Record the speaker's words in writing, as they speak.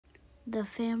The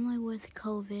family with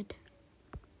COVID.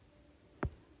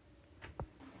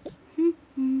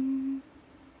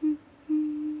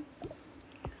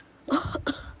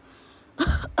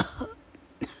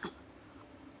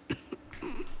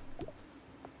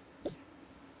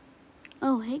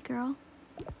 Oh, hey, girl.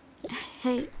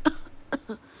 Hey,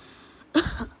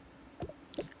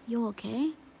 you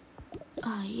okay?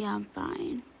 Yeah, I'm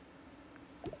fine.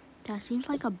 That seems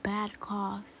like a bad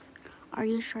cough. Are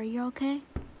you sure you're okay?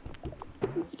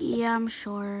 Yeah, I'm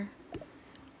sure.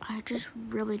 I just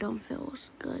really don't feel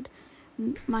good.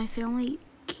 My family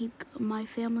keep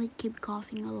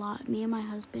coughing a lot. Me and my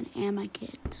husband and my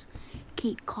kids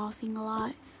keep coughing a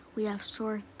lot. We have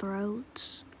sore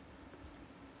throats.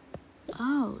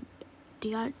 Oh, do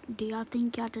y'all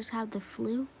think y'all just have the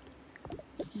flu?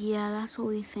 Yeah, that's what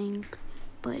we think.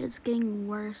 But it's getting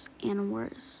worse and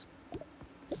worse.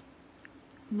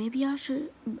 Maybe I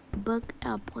should book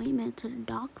an appointment to the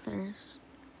doctors.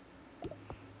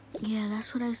 Yeah,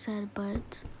 that's what I said,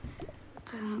 but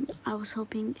I was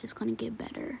hoping it's gonna get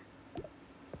better.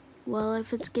 Well,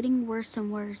 if it's getting worse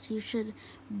and worse, you should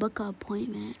book an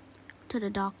appointment to the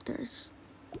doctors.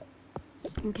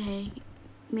 Okay,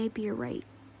 maybe you're right.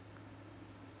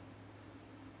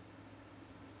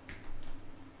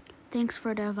 Thanks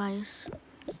for the advice.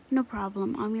 No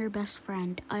problem, I'm your best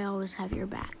friend. I always have your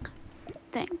back.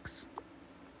 Thanks.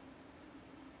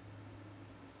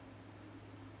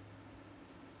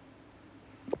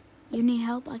 You need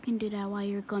help? I can do that while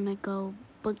you're gonna go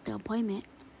book the appointment.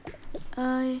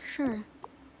 Sure.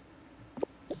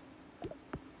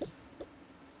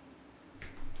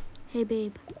 Hey,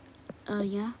 babe.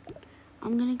 Yeah?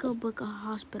 I'm gonna go book a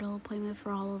hospital appointment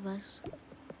for all of us.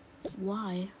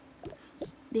 Why?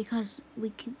 Because we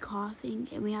keep coughing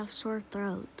and we have sore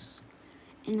throats.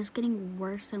 And it's getting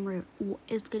worse and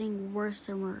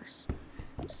worse.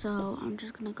 So I'm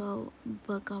just gonna go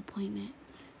book an appointment.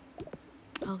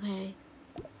 Okay.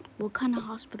 What kind of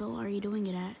hospital are you doing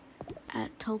it at?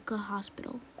 At Toka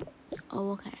Hospital.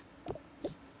 Oh, okay.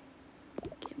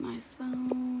 Get my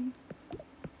phone.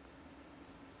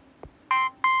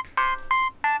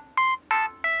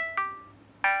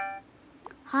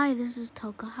 Hi, this is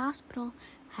Toka Hospital.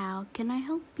 How can I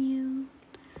help you?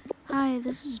 Hi,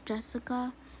 this is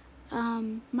Jessica.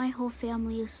 My whole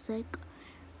family is sick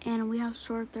and we have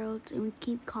sore throats and we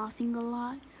keep coughing a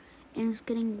lot and it's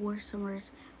getting worse and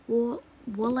worse. We'll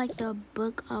like to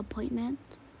book an appointment.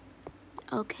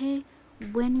 Okay,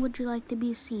 when would you like to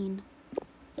be seen?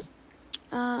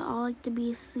 I'll like to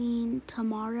be seen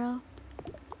tomorrow.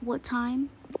 What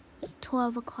time?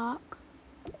 12 o'clock.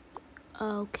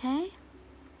 Okay.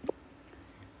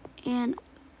 And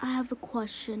I have a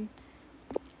question.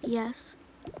 Yes.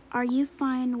 Are you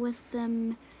fine with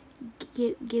them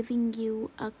giving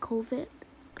you a COVID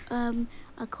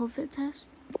test?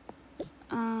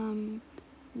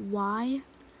 Why?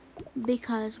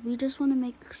 Because we just want to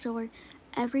make sure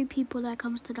every people that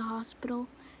comes to the hospital,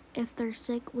 if they're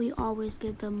sick, we always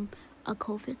give them a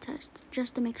COVID test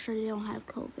just to make sure they don't have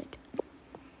COVID.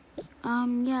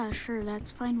 Yeah, sure, that's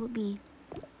fine with me.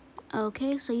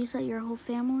 Okay, so you said your whole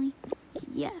family?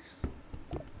 Yes.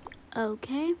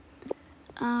 Okay.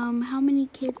 How many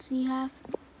kids do you have?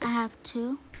 I have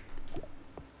 2.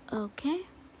 Okay.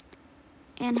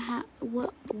 And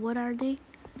what are they?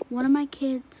 One of my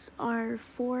kids are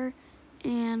 4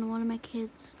 and one of my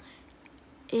kids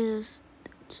is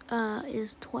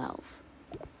 12.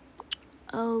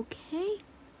 Okay.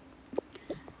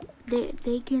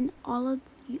 They can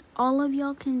all of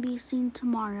y'all can be seen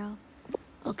tomorrow.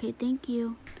 Okay, thank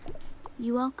you.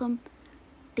 You're welcome.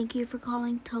 Thank you for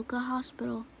calling Toka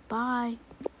Hospital. Bye.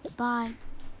 Bye.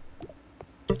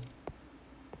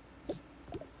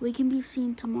 We can be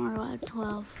seen tomorrow at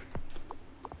 12.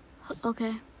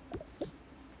 Okay.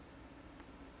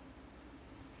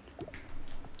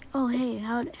 Oh, hey,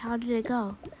 how did it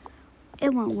go?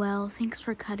 It went well. Thanks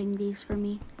for cutting these for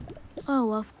me.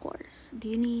 Oh, of course. Do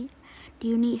you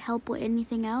need help with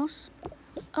anything else?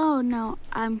 Oh, no,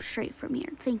 I'm straight from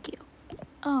here. Thank you.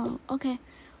 Oh, okay.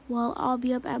 Well, I'll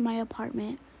be up at my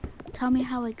apartment. Tell me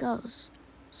how it goes.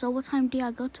 So what time do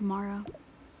y'all go tomorrow?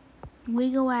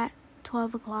 We go at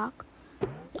 12 o'clock.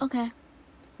 Okay.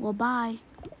 Well, bye.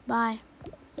 Bye.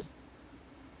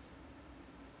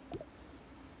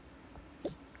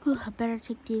 Whew, I better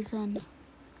take these in.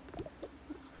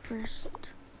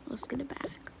 First, let's get a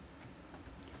bag.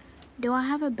 Do I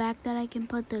have a bag that I can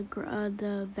put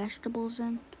the vegetables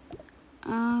in?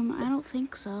 I don't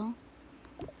think so.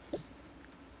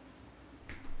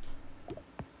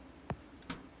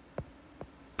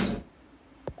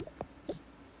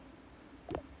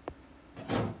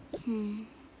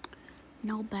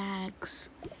 No small bags.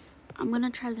 I'm gonna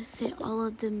try to fit all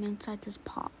of them inside this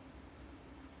pot.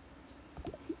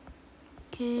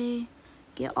 Okay,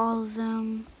 get all of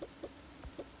them.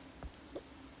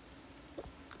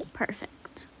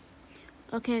 Perfect.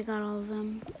 Okay, I got all of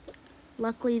them.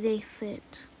 Luckily they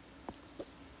fit.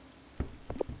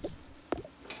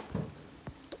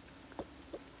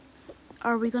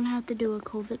 Are we gonna have to do a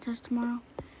COVID test tomorrow?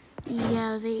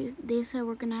 Yeah, they said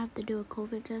we're gonna have to do a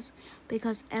COVID test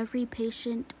because every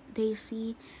patient they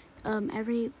see,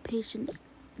 every patient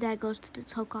that goes to the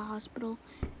Toka hospital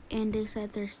and they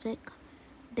said they're sick,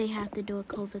 they have to do a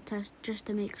COVID test just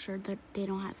to make sure that they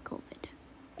don't have COVID.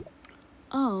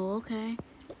 Oh, okay.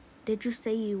 Did you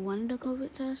say you wanted a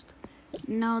COVID test?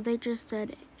 No, they just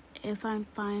said if I'm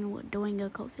fine with doing a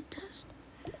COVID test.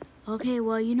 Okay,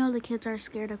 well, you know the kids are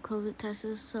scared of COVID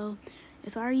tests, so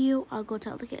if I were you, I'll go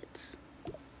tell the kids.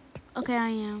 Okay, I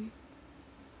am.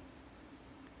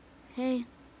 Hey,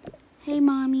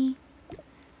 Mommy.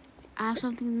 I have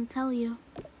something to tell you.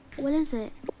 What is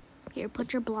it? Here,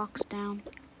 put your blocks down.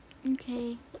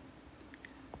 Okay.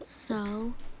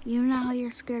 So, you know how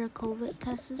you're scared of COVID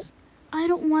tests? I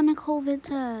don't want a COVID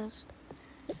test.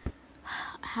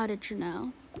 How did you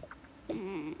know?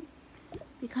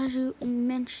 Because you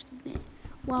mentioned it.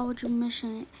 Why would you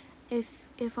mention it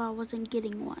if I wasn't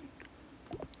getting one?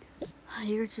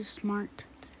 You're too smart.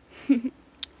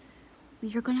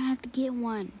 You're gonna have to get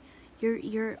one.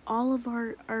 You're all of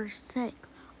our are sick.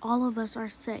 All of us are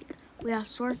sick. We have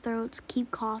sore throats, keep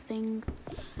coughing.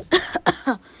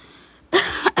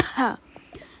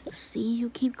 See,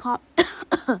 you keep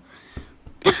coughing.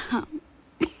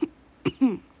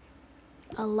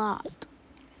 A lot.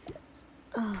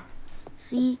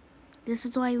 See, this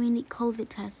is why we need COVID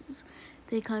tests.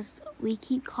 Because we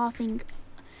keep coughing.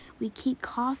 We keep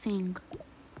coughing.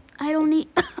 I don't need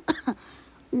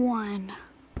one.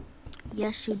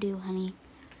 Yes, you do, honey.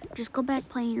 Just go back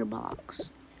playing your blocks.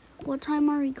 What time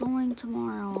are we going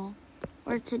tomorrow?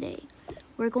 Or today?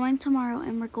 We're going tomorrow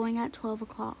and we're going at 12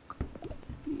 o'clock.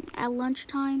 At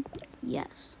lunchtime?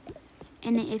 Yes.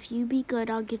 And if you be good,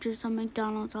 I'll get you some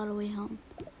McDonald's all the way home.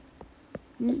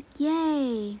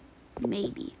 Yay!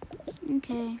 Maybe.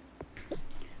 Okay.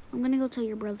 I'm gonna go tell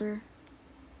your brother.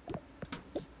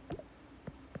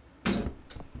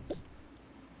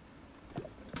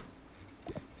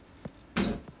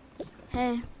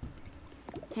 Hey.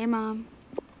 Hey, Mom.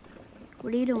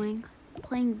 What are you doing?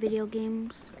 Playing video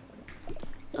games.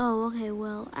 Oh, okay,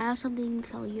 well, I have something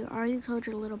to tell you. I already told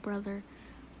your little brother,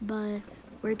 but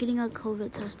we're getting a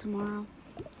COVID test tomorrow.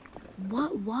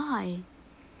 What? Why?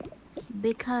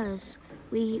 Because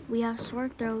we have sore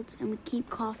throats and we keep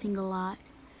coughing a lot.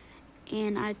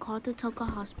 And I called the Toka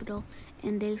hospital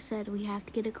and they said we have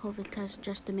to get a COVID test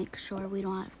just to make sure we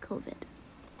don't have COVID.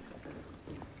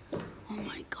 Oh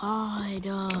my God.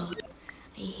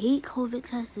 I hate COVID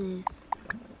tests.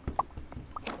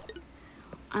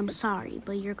 I'm sorry,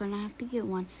 but you're gonna have to get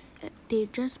one. They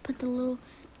just put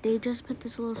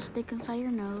this little stick inside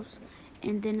your nose,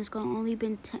 and then it's only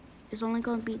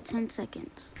gonna be 10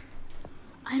 seconds.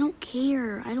 I don't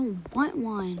care. I don't want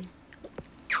one.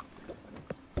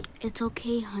 It's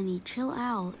okay, honey. Chill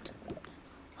out.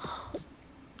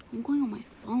 I'm going on my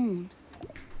phone.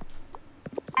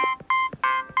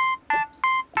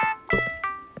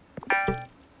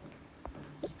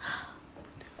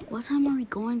 What time are we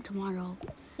going tomorrow?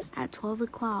 At 12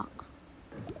 o'clock.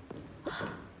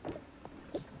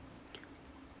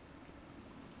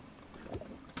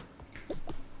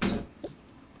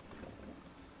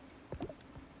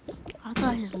 I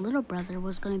thought his little brother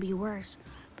was going to be worse,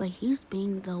 but he's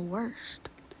being the worst.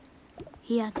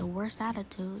 He had the worst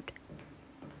attitude.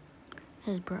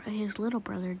 His little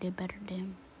brother did better than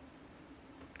him.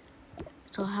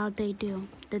 So how'd they do?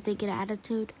 Did they get an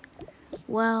attitude?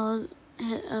 Well,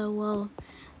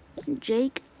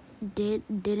 Jake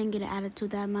didn't get an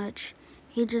attitude that much.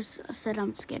 He just said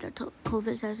I'm scared of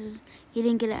COVID tests. He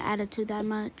didn't get an attitude that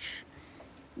much.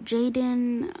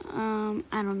 Jaden,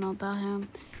 I don't know about him.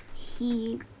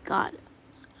 He got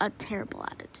a terrible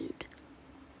attitude.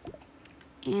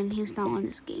 And he's not on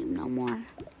this game no more.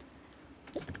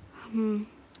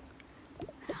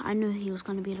 I knew he was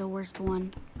going to be the worst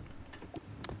one.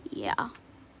 Yeah.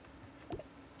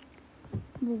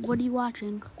 Well, what are you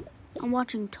watching? I'm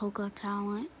watching Toka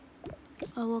Talent.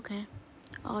 Oh, okay.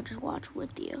 I'll just watch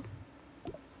with you.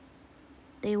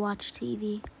 They watch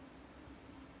TV.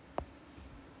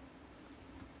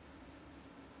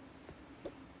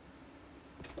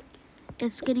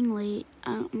 It's getting late.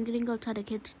 I'm gonna go tell the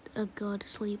kids to go to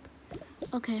sleep.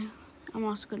 Okay. I'm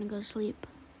also gonna go to sleep.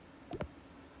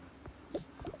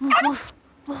 Woof, woof,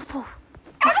 woof, woof.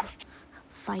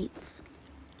 fights.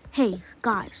 Hey,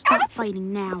 guys, stop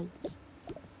fighting now.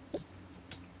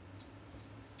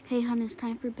 Hey, honey, it's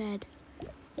time for bed.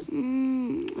 I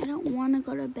don't want to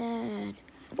go to bed.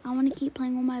 I want to keep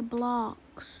playing with my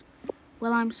blocks.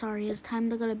 Well, I'm sorry. It's time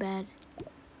to go to bed.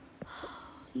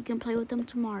 You can play with them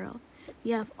tomorrow.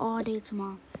 You have all day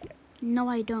tomorrow. No,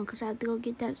 I don't, because I have to go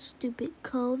get that stupid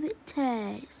COVID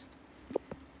test.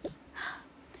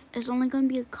 It's only going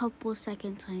to be a couple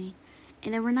seconds, honey.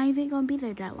 And then we're not even going to be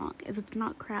there that long if it's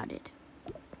not crowded.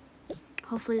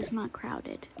 Hopefully it's not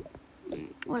crowded.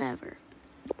 Whatever.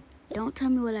 Don't tell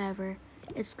me whatever.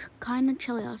 It's kind of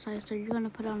chilly outside, so you're going to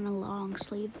put on a long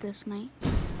sleeve this night.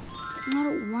 I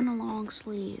don't want a long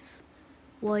sleeve.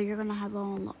 Well, you're going to have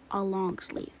a long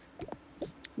sleeve.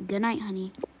 Good night,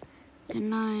 honey. Good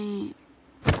night.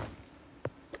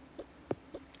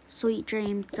 Sweet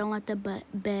dreams. Don't let the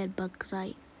bed bugs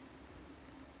out.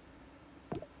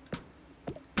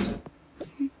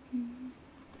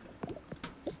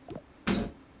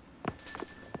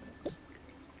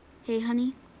 Hey,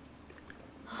 honey.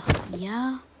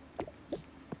 Yeah?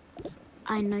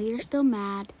 I know you're still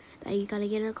mad that you gotta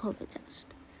get a COVID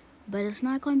test, but it's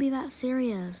not going to be that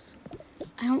serious.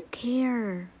 I don't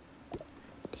care.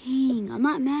 Dang, I'm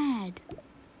not mad.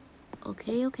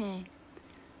 Okay.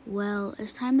 Well,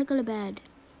 it's time to go to bed.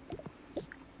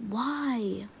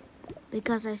 Why?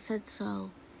 Because I said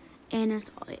so. And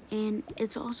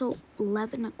it's also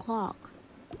 11 o'clock.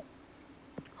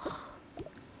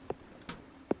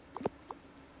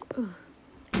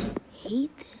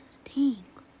 Hate this. Dang.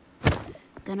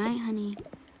 Good night, honey.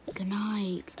 Good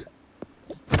night.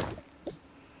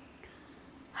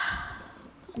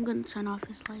 I'm gonna turn off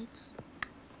his lights.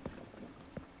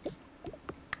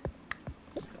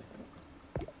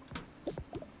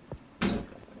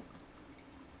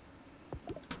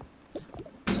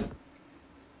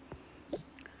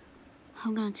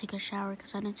 I'm gonna take a shower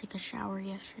because I didn't take a shower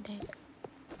yesterday.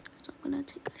 So I'm gonna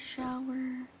take a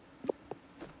shower.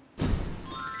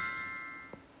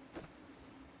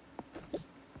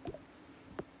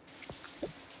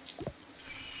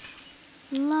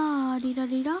 La di da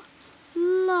di da,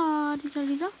 la di da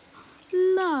di da,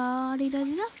 la di da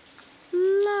di da,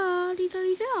 la di da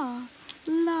di da,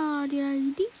 la di da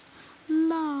di di,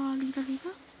 la di da di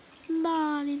da,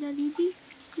 la di da di di,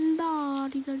 la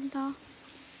di da di da.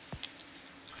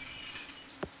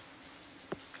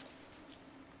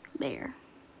 There.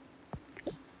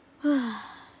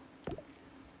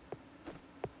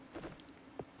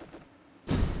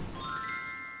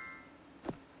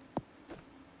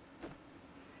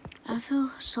 I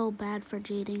feel so bad for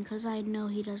Jaden because I know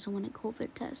he doesn't want a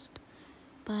COVID test.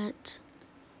 But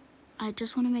I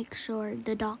just want to make sure,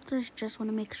 the doctors just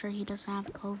want to make sure he doesn't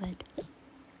have COVID.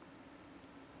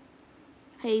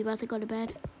 Hey, you about to go to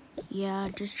bed? Yeah,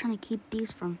 just trying to keep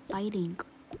these from fighting.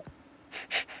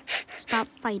 Stop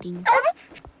fighting.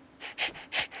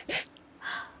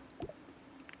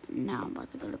 Now I'm about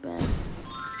to go to bed.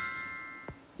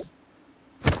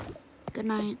 Good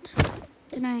night.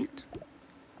 Good night.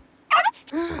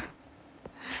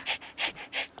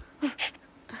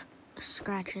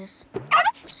 Scratches.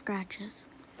 Scratches.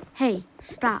 Hey,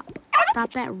 stop.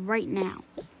 Stop that right now.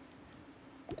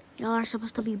 Y'all are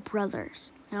supposed to be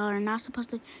brothers. Y'all are not supposed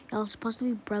to, y'all are supposed to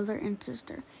be brother and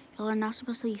sister. Y'all are not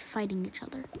supposed to be fighting each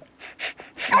other.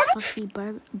 Y'all are supposed to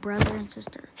be brother and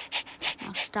sister.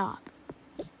 Now stop.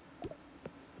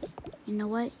 You know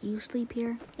what? You sleep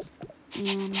here.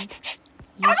 And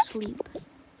you sleep.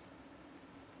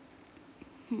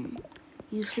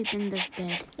 You sleep in this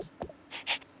bed.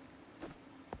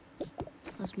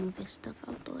 Let's move his stuff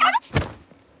out the way.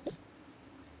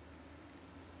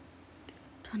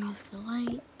 Turn off the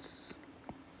lights.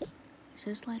 Is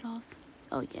this light off?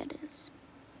 Oh yeah, it is.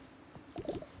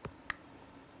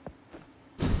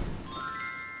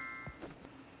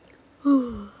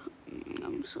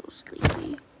 I'm so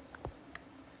sleepy.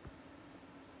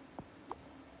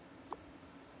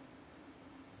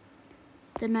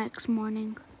 The next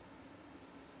morning.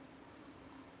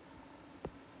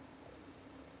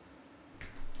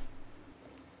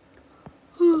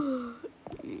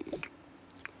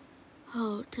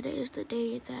 Oh, today is the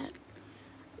day that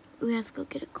we have to go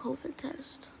get a COVID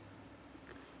test.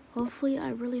 Hopefully, I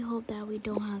really hope that we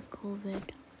don't have COVID.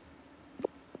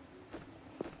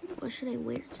 What should I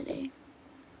wear today?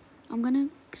 I'm gonna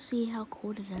see how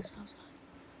cold it is outside.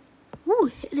 Ooh,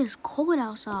 it is cold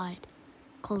outside.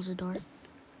 Close the door.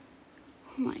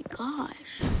 Oh my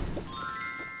gosh.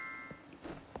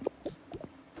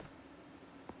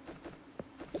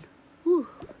 Ooh.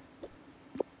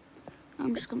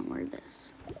 I'm just gonna wear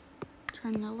this.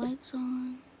 Turn the lights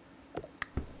on.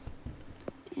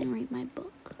 And read my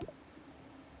book.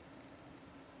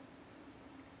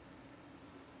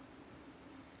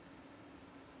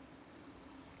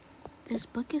 This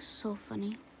book is so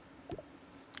funny.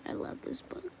 I love this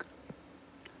book.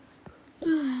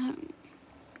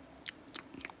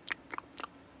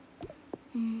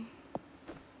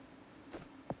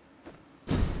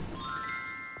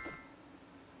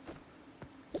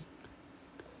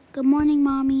 Good morning,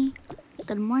 Mommy.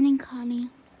 Good morning, Connie.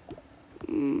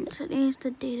 Today is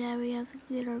the day that we have to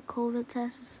get our COVID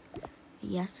tests.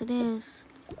 Yes, it is.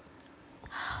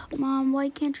 Mom, why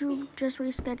can't you just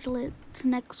reschedule it to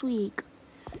next week?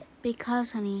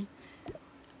 Because, honey,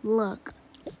 look,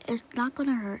 it's not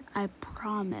gonna hurt. I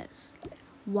promise.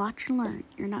 Watch and learn.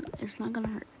 It's not gonna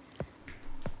hurt.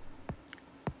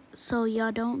 So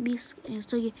y'all don't be.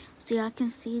 So y'all can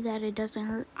see that it doesn't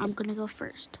hurt. I'm gonna go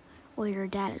first, or your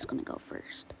dad is gonna go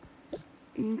first.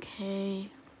 Okay.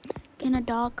 Can a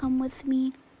dog come with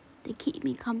me? They keep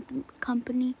me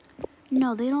company.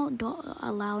 No, they don't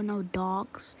allow no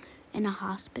dogs in a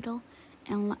hospital,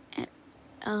 and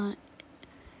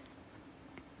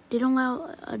they don't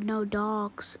allow no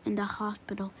dogs in the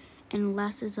hospital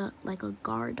unless it's like a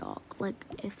guard dog. Like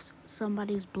if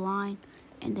somebody's blind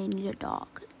and they need a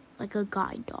dog, like a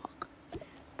guide dog.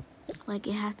 Like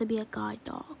it has to be a guide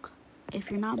dog.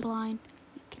 If you're not blind,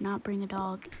 you cannot bring a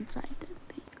dog inside the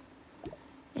thing.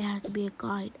 It has to be a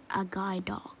guide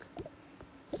dog.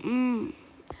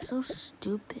 That's so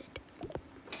stupid.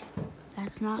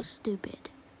 That's not stupid.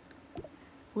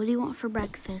 What do you want for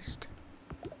breakfast?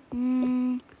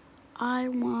 I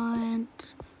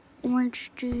want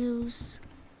orange juice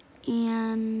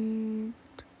and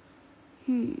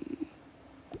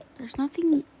there's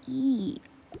nothing to eat.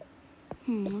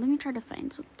 Let me try to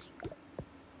find something.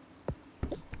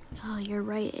 Oh, you're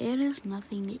right. It is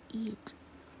nothing to eat.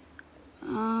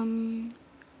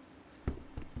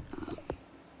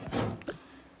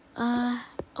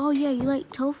 Oh yeah, you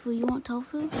like tofu. You want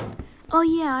tofu? Oh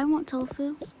yeah, I want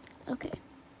tofu. Okay.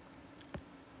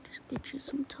 Just get you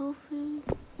some tofu.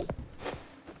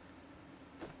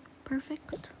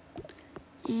 Perfect.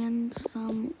 And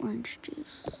some orange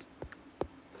juice.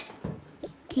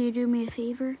 Can you do me a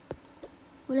favor?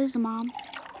 What is it, Mom?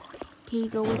 Can you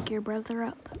go wake your brother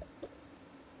up?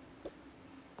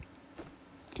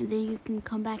 And then you can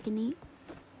come back and eat?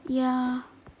 Yeah.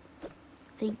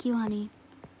 Thank you, honey.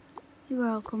 You're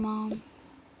welcome, Mom.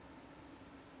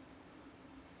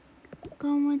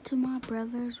 Going to my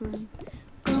brother's room.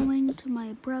 Going to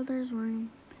my brother's room.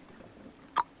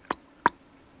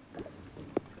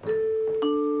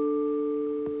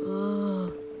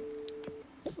 Ugh.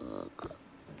 Look.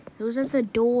 Who's at the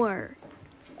door?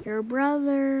 Your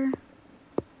brother.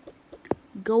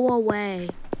 Go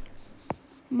away.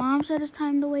 Mom said it's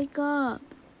time to wake up.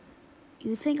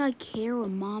 You think I care what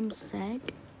Mom said?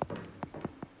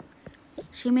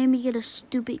 She made me get a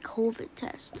stupid COVID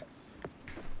test.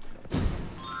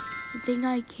 You think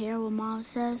I care what Mom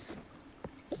says?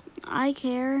 I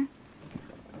care.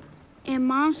 And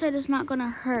Mom said it's not gonna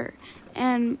hurt.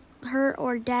 And her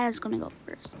or Dad is gonna go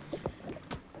first.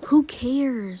 Who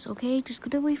cares, okay? Just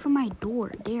get away from my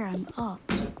door. There, I'm up.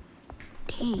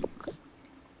 Dang.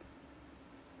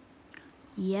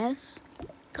 Yes,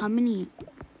 come and eat.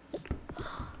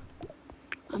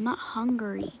 I'm not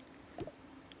hungry.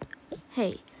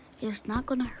 Hey, it's not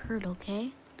gonna hurt,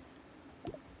 okay?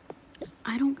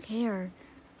 I don't care.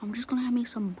 I'm just gonna have me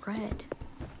some bread.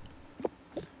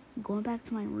 I'm going back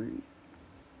to my room.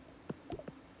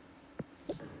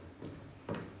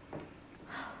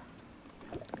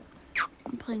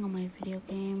 I'm playing on my video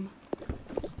game.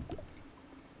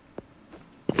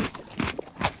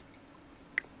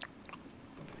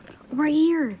 Right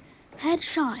here.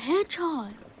 Headshot,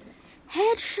 headshot,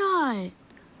 headshot.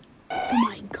 Oh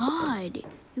my god.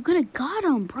 You could have got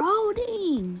him, bro.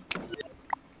 Dang.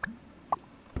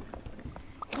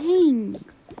 Dang.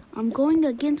 I'm going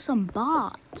against some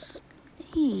bots.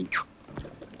 Dang.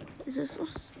 This is so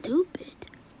stupid.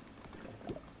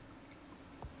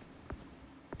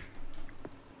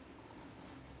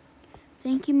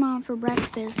 Thank you, Mom, for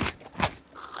breakfast.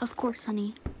 Of course,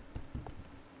 honey.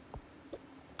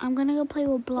 I'm gonna go play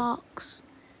with blocks.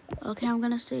 Okay, I'm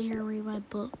gonna sit here and read my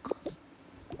book.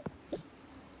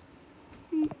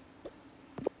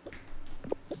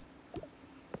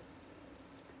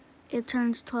 It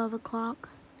turns 12 o'clock.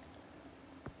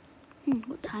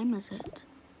 What time is it?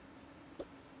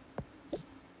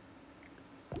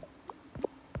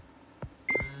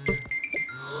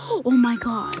 Oh my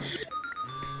gosh.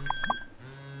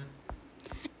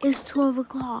 It's 12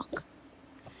 o'clock.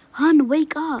 Hun,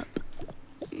 wake up.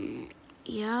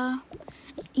 Yeah.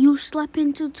 You slept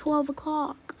until 12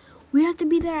 o'clock. We have to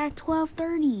be there at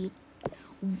 12:30.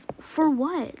 For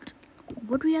what?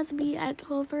 What do we have to be at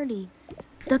 12:30?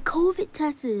 The COVID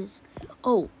tests.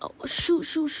 Oh, shoot.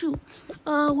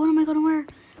 What am I gonna wear?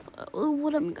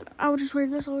 I will just wear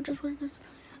this.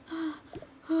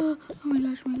 Oh my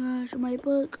gosh, my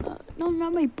book. No,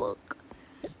 not my book.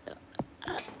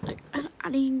 I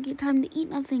didn't get time to eat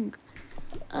nothing.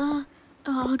 I'll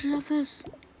just have this.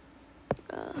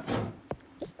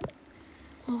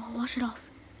 Wash it off.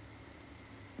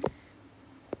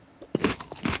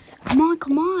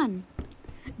 Come on.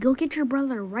 Go get your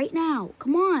brother right now.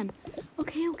 Come on.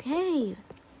 Okay.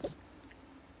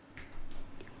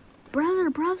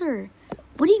 Brother.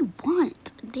 What do you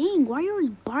want? Dang, why are you always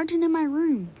barging in my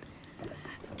room?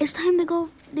 It's time to go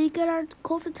to get our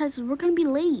COVID tests. We're gonna be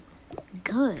late.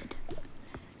 Good.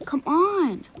 Come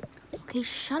on. Okay,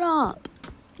 shut up.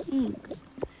 Dang.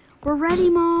 We're ready,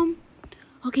 Mom.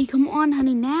 Okay, come on,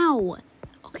 honey, now.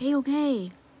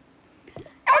 Okay.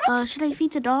 Should I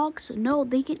feed the dogs? No,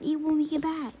 they can eat when we get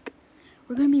back.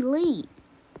 We're gonna be late.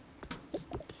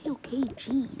 Okay,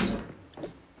 jeez.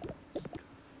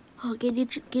 Okay,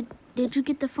 did you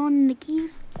get the phone and the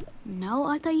keys? No,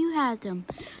 I thought you had them.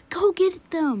 Go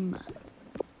get them.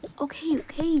 Okay,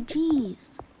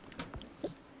 jeez.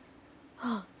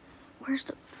 Where's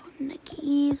the phone and the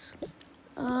keys?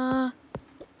 Under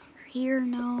here,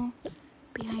 no.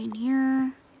 Behind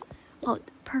here. Oh,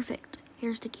 perfect.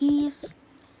 Here's the keys.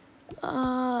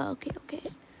 Okay.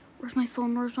 Where's my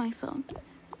phone?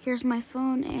 Here's my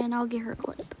phone, and I'll get her a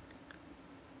clip.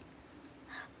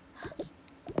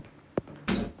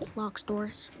 Locks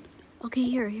doors. Okay,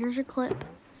 here's your clip.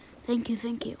 Thank you.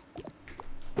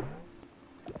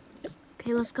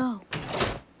 Okay, let's go.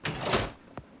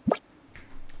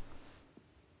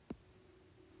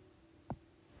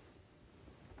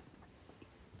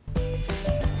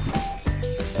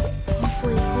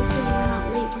 Hopefully we're not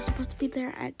late. We're supposed to be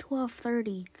there at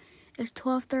 12:30. It's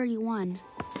 12:31.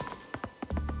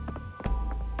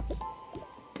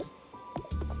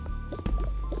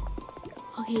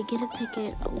 Okay, get a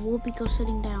ticket. Whoopi, go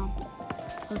sitting down.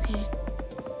 Okay.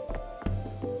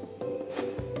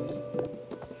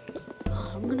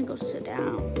 I'm gonna go sit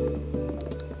down.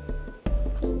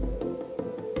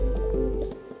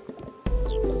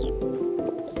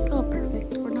 Oh,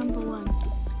 perfect. We're number one.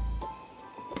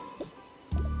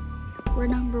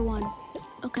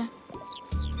 Okay.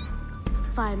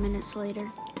 5 minutes later.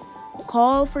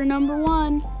 Call for number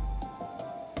one.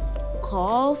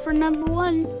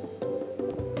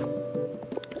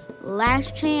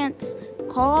 Last chance.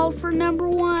 Call for number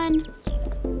one.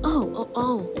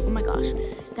 Oh my gosh.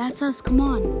 That's us. Come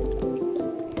on.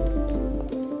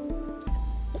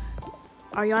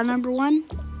 Are y'all number one?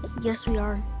 Yes, we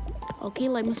are. Okay,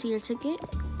 let me see your ticket.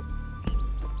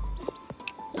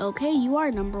 Okay, you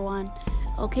are number one.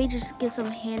 Okay, just get some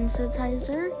hand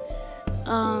sanitizer.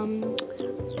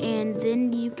 And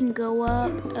then you can go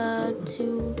up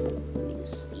to, let me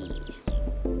see.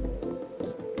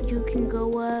 You can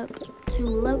go up to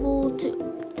level 2.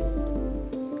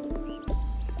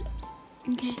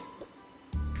 Okay.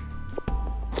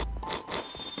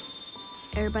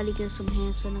 Everybody get some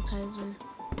hand sanitizer.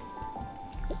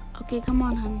 Okay, come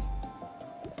on, hun.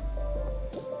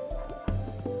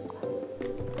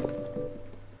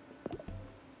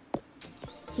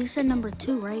 He said number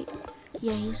 2, right?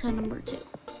 Yeah, he said number 2.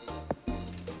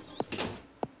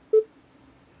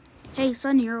 Hey,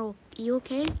 son, you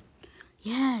okay?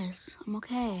 Yes, I'm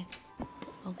okay.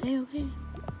 Okay.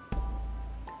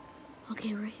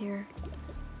 Okay, we're here.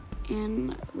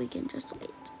 And we can just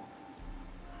wait.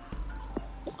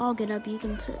 I'll get up, you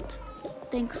can sit.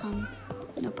 Thanks, hon.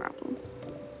 No problem.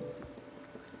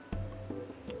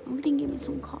 I'm gonna give me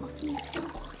some coffee.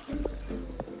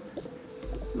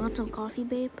 You want some coffee,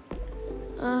 babe?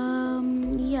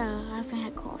 Yeah, I haven't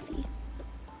had coffee.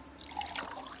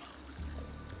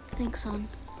 Thanks, hon.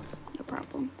 No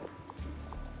problem.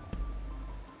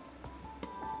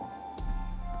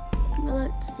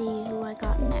 Let's see who I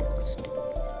got next.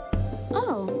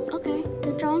 Oh, okay.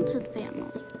 The Johnson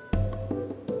family.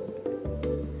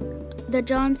 The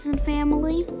Johnson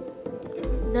family.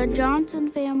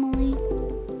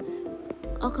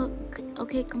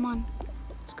 Okay, come on.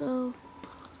 Let's go.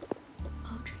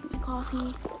 Oh, drinking my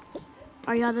coffee.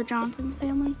 Are y'all the Johnson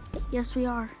family? Yes, we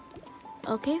are.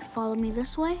 Okay, follow me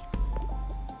this way.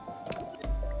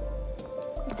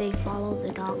 They follow the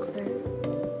doctor.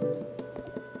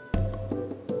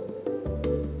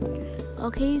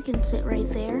 Okay, you can sit right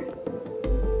there.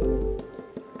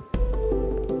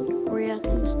 Or y'all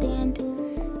can stand.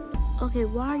 Okay,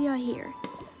 why are y'all here?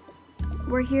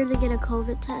 We're here to get a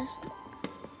COVID test.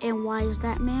 And why is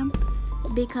that, ma'am?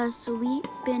 Because we've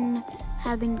been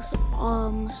having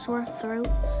sore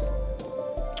throats.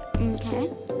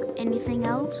 Okay. Anything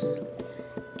else?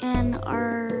 and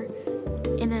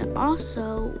then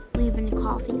also we've been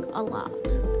coughing a lot.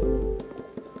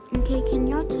 Okay, can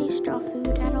y'all taste y'all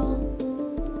food at all?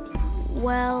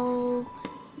 Well,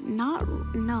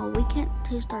 no, we can't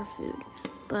taste our food,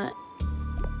 but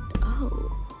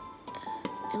oh,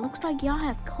 it looks like y'all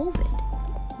have COVID.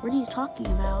 What are you talking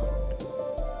about?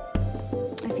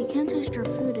 If you can't taste your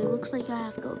food, it looks like y'all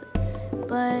have COVID.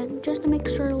 But just to make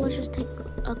sure, let's just take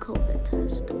a COVID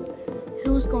test.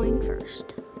 Who's going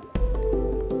first?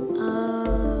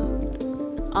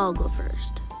 I'll go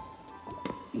first.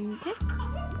 Okay.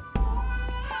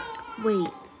 Wait,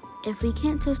 if we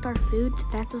can't taste our food,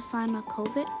 that's a sign of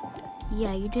COVID?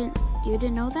 Yeah, you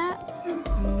didn't know that?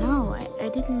 No, I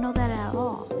didn't know that at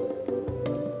all.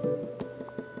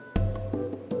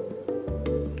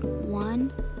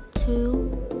 1,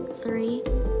 2, 3,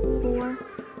 4,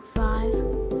 5,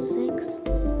 6,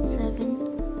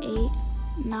 7, 8,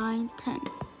 9, 10.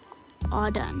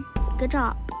 All done. Good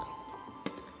job.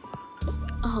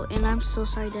 Oh, and I'm so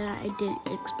sorry that I didn't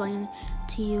explain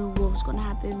to you what was gonna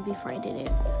happen before I did it.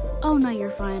 Oh no,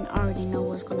 you're fine. I already know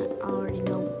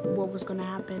what was gonna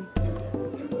happen.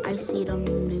 I see it on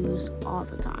the news all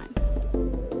the time.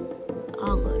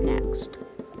 I'll go next.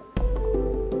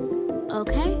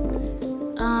 Okay.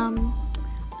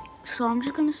 So I'm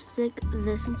just gonna stick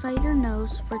this inside your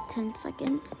nose for 10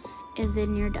 seconds, and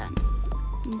then you're done.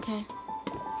 Okay.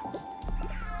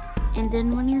 And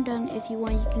then when you're done, if you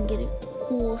want, you can get a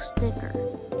cool sticker.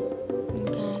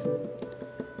 Okay.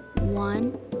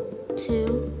 1,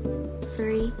 2,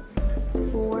 3,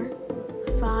 4,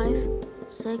 5,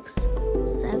 6,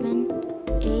 7,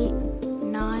 8,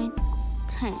 9,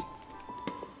 10.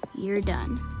 You're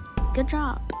done. Good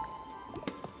job.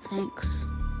 Thanks.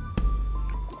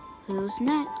 Who's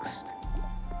next?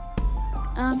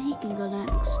 He can go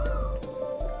next.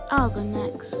 I'll go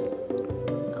next.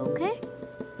 Okay?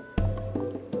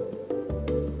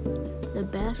 The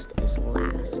best is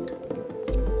last.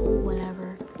 Oh,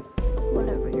 whatever.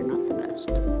 Whatever, you're not the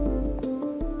best.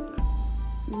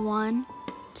 1,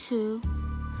 2,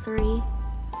 3,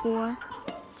 4,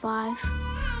 5,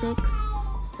 6,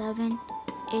 7,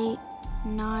 8,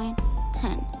 9,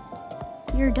 10.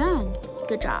 You're done.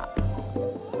 Good job.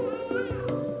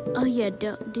 Oh yeah,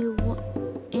 do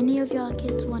any of y'all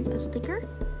kids want a sticker?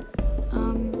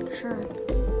 Sure.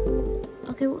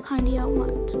 Okay, what kind do y'all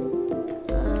want?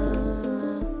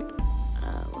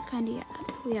 What kind do you have?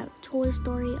 We have Toy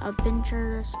Story,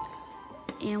 Adventures,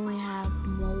 and we have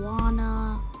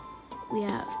Moana. We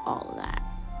have all of that.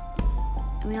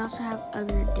 And we also have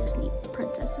other Disney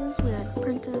princesses. We have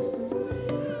princesses,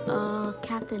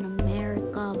 Captain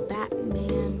America,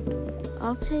 Batman.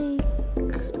 I'll take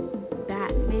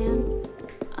Batman.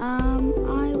 I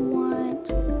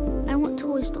want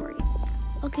Toy Story.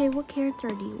 Okay, what character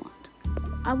do you want?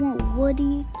 I want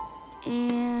Woody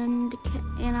and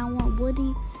I want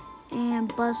Woody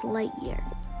and Buzz Lightyear.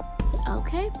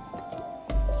 Okay.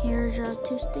 Here's your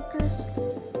 2 stickers.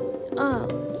 Oh,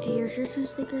 here's your 2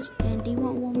 stickers. And do you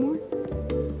want one more?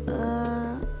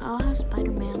 I'll have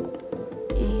Spider-Man.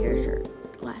 And here's your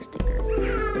last sticker.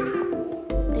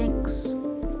 Thanks.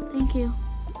 Thank you.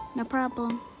 No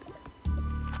problem.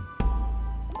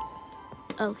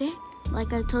 Okay,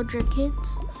 like I told your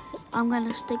kids, I'm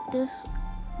gonna stick this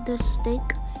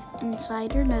stick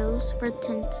inside your nose for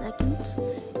 10 seconds,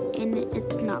 and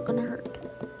it's not gonna hurt.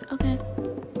 Okay.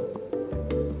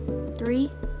 3,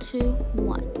 2,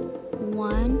 1.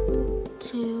 1,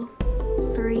 2,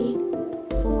 3,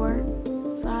 4,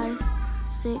 5,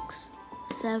 6,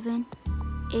 7,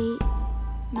 8,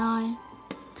 9,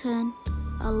 10,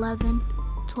 11,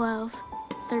 12,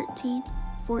 13,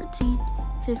 14,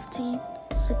 15,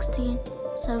 16,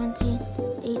 17,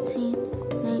 18,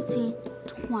 19,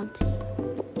 20.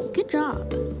 Good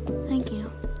job. Thank you.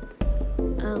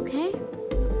 Okay.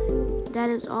 That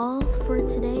is all for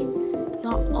today.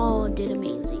 Y'all all did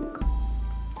amazing.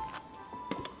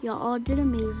 Y'all all did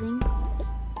amazing.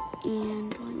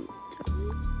 And let me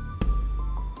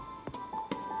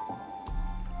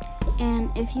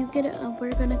And if you get if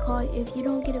you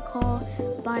don't get a call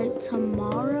by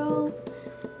tomorrow,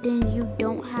 then you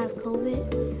don't have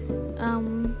COVID.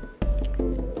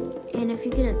 And if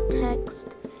you get a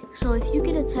text, so if you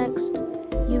get a text,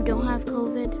 you don't have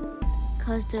COVID,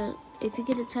 because if you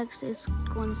get a text, it's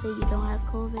going to say you don't have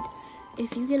COVID.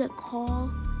 If you get a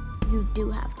call, you do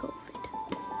have COVID.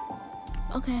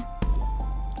 Okay.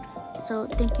 So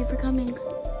thank you for coming.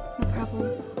 No problem.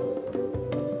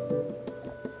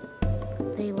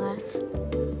 They left.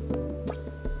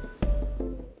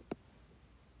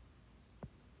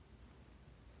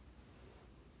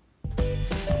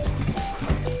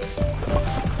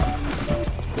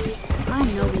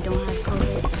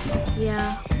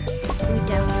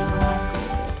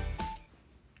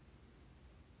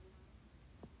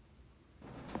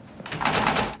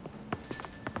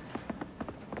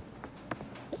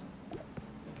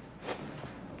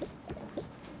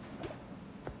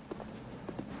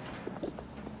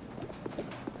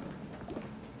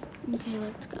 Okay,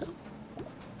 let's go.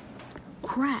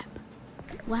 Crap.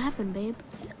 What happened, babe?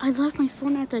 I left my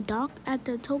phone at the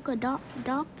Toka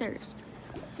doctors.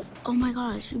 Oh my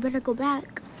gosh, you better go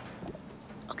back.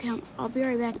 Okay, I'll be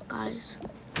right back, guys.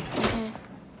 Okay.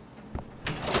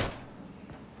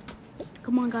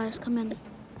 Come on, guys, come in.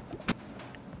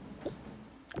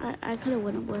 I could have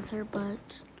went with her,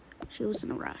 but she was in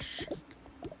a rush.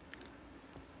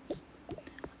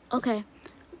 Okay,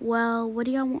 well, what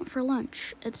do y'all want for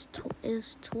lunch? It's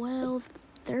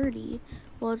 12:30.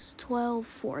 Well, it's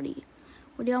 12:40.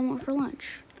 What do y'all want for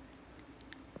lunch?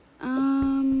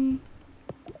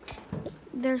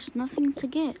 There's nothing to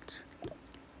get.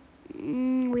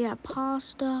 We have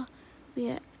pasta.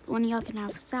 One of y'all can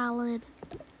have salad.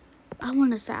 I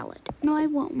want a salad. No, I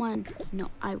want one. No,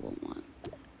 I want one.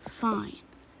 Fine.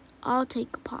 I'll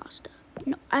take pasta.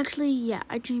 No, actually, yeah,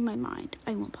 I changed my mind.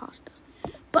 I want pasta.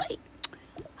 But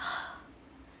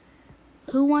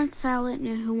who wants salad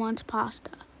and who wants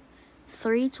pasta?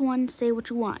 3 to 1, say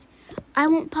what you want. I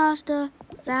want pasta,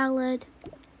 salad.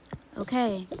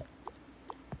 Okay.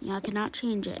 Y'all cannot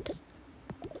change it.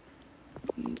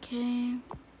 Okay.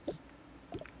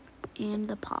 And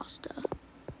the pasta.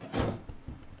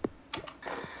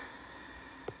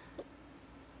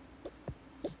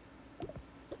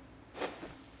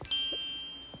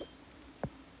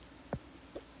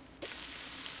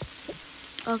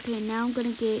 Okay, now I'm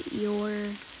gonna get your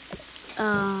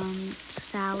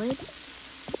salad.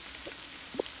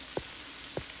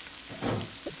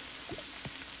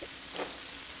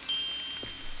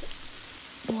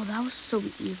 Well, that was so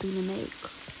easy to make.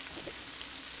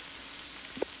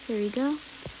 Here you go.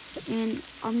 And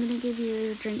I'm gonna give you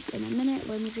your drink in a minute.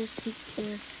 Let me just take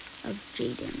care of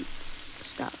Jaden's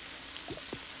stuff.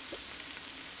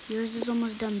 Yours is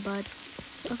almost done, bud.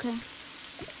 Okay.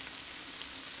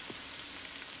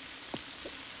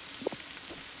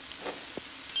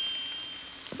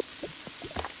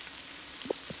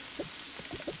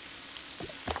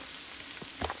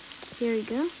 Here you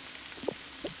go.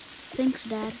 Thanks,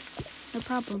 Dad. No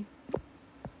problem.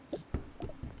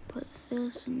 Put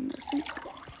this in the sink.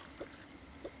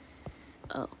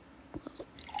 Oh.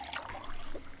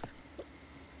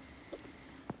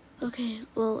 Okay,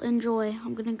 well, enjoy.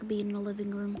 I'm gonna be in the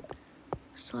living room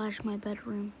 / my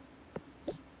bedroom.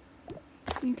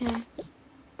 Okay.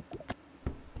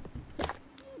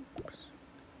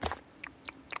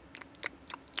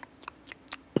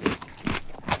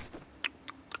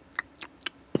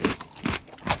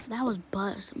 That was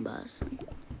bussin'.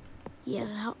 Yeah,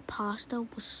 that pasta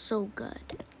was so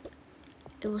good.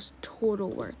 It was total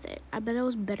worth it. I bet it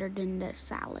was better than the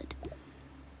salad.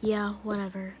 Yeah,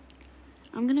 whatever.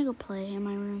 I'm gonna go play in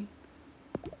my room.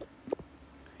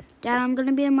 Dad, I'm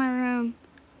gonna be in my room.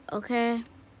 Okay?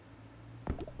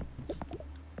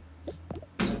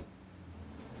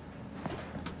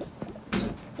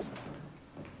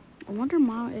 I wonder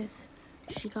Mom if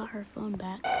she got her phone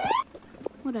back.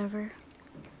 Whatever.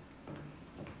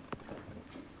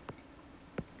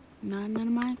 None of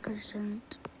my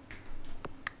concerns.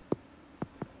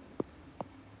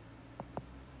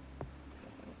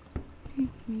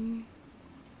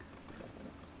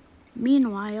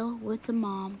 Meanwhile, with the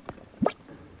mom.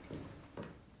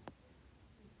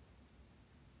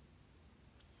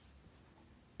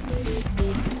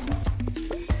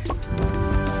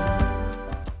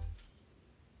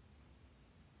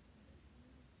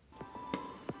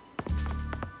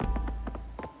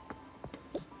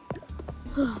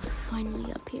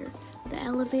 Finally up here. The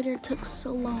elevator took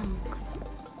so long.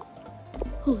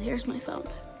 Oh, here's my phone.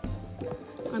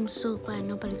 I'm so glad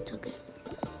nobody took it.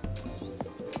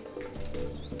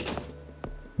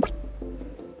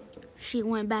 She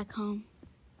went back home.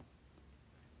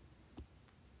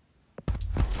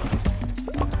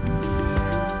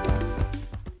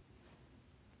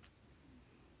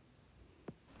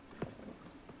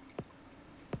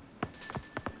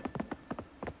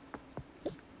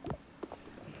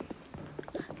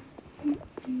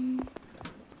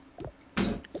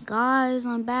 Guys,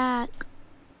 I'm back.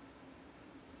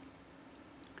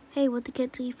 Hey, what the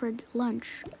kids eat for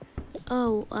lunch?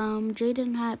 Oh,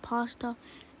 Jaden had pasta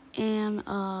and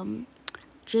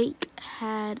Jake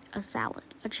had a salad,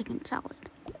 a chicken salad.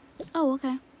 Oh,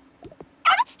 okay.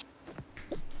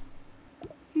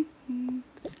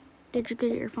 Did you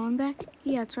get your phone back?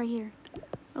 Yeah, it's right here.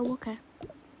 Oh, okay.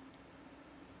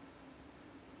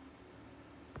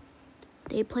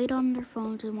 They played on their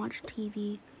phones and watched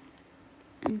TV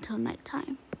until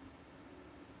nighttime.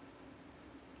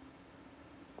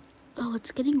 Oh,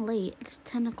 it's getting late. It's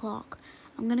 10 o'clock.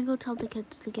 I'm gonna go tell the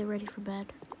kids to get ready for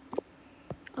bed.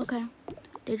 Okay.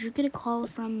 Did you get a call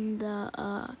from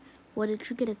the Well, did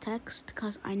you get a text?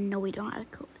 Because I know we don't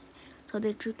have COVID. So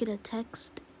did you get a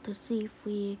text to see if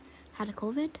we had a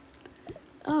COVID?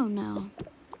 Oh, no.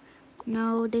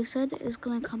 No, they said it's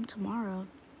gonna come tomorrow.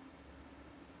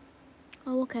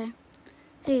 Oh, okay.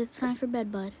 Hey, it's time for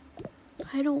bed, bud.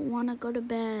 I don't want to go to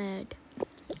bed.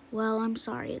 Well, I'm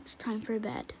sorry. It's time for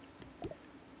bed.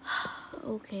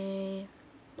 Okay.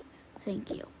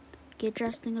 Thank you. Get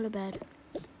dressed and go to bed.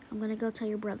 I'm gonna go tell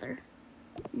your brother.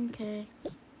 Okay.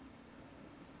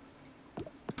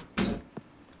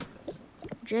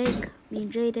 Jake, me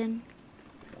and Jaden.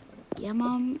 Yeah,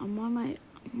 Mom, I'm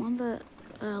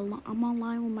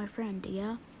online with my friend,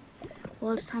 yeah?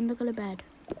 Well, it's time to go to bed.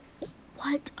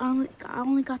 What? I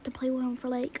only got to play with him for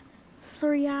like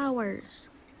 3 hours.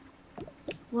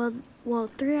 Well,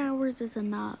 3 hours is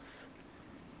enough.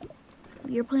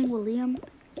 You're playing with Liam?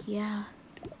 Yeah.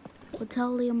 Well,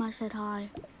 tell Liam I said hi.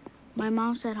 My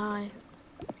mom said hi.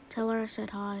 Tell her I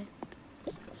said hi.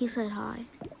 He said hi.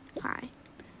 Hi.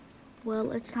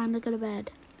 Well, it's time to go to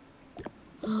bed.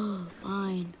 Oh,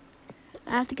 fine.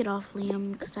 I have to get off,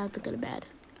 Liam, because I have to go to bed.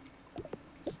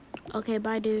 Okay,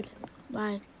 bye, dude.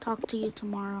 Bye. Talk to you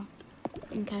tomorrow.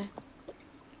 Okay.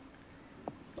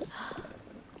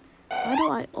 Why do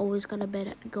I always gotta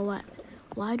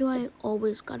Why do I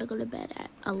always gotta go to bed at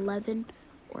 11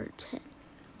 or 10?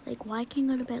 Like, why can't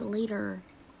I go to bed later?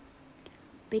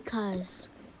 Because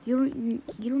you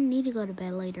don't need to go to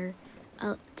bed later.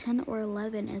 10 or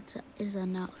 11 is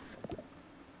enough.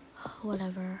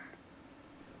 Whatever.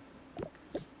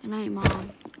 Good night,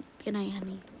 Mom. Good night,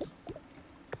 honey.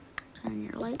 Turn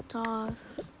your lights off.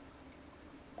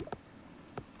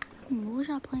 What was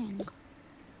I playing?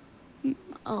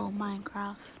 Oh,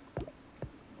 Minecraft.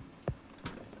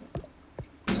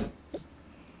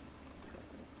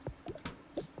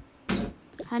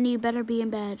 Honey, you better be in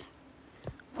bed.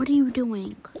 What are you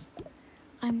doing?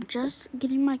 I'm just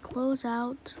getting my clothes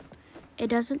out. It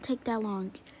doesn't take that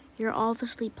long. You're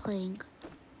obviously playing.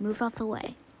 Move out the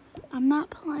way. I'm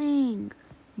not playing.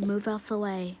 Move out the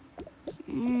way.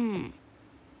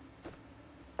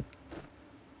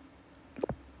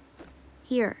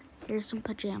 Here's some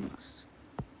pajamas.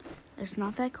 It's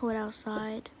not that cold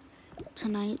outside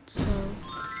tonight, so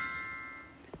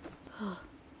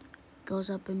goes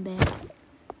up in bed.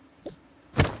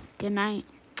 Good night.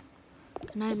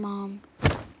 Good night, Mom.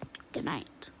 Good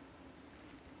night.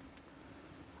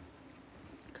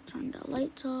 Turn the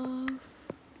lights off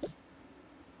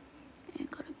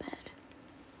and go to bed.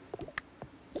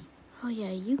 Oh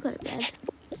yeah, you go to bed.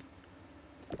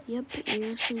 Yep,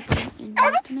 you're sleeping in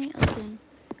here tonight again.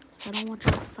 I don't want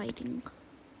y'all fighting.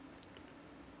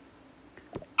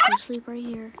 You sleep right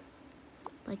here,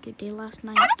 like you did last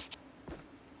night.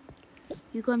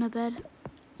 You going to bed?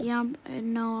 Yeah,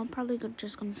 no, I'm probably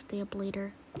just gonna stay up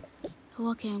later.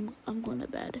 Oh, okay, I'm going to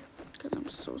bed because I'm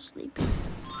so sleepy.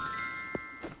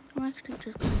 I'm actually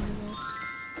just gonna wear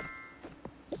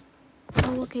this.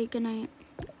 Oh, okay, good night.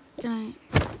 Good night.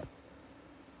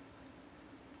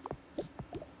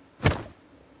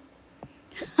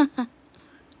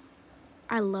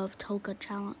 I love Toka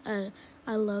challenge.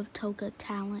 I love Toka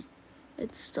talent.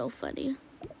 It's so funny.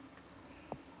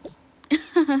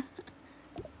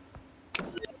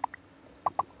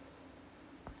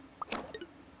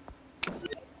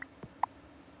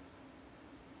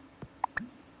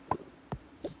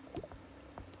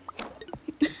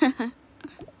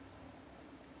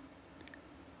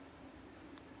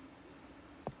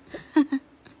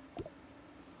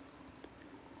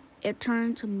 It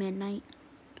turned to midnight.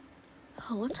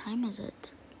 Oh, what time is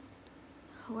it?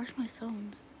 Oh, where's my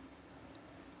phone?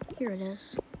 Here it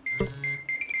is.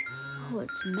 Oh,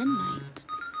 it's midnight.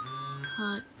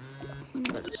 I'm gonna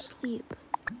go to sleep.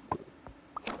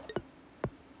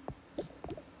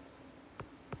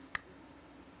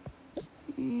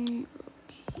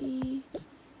 Okay.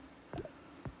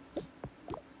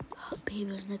 Oh,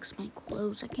 baby's next to my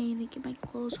clothes. I can't even get my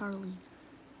clothes, Harleen.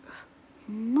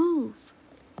 Move.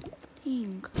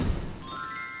 Dang.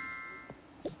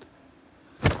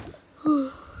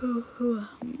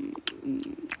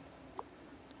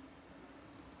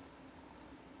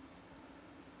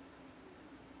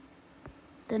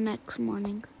 The next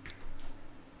morning.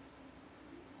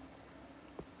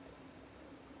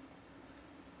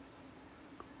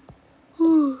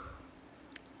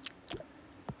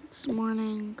 This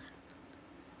morning.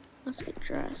 Let's get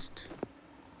dressed.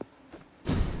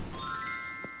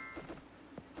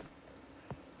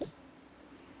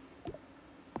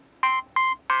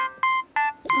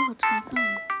 Oh, it's my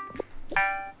phone.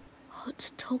 Oh,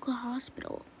 it's Toka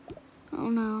Hospital. Oh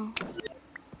no.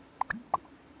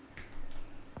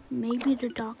 Maybe the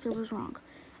doctor was wrong.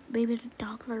 maybe the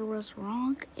doctor was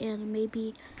wrong, and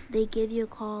maybe they give you a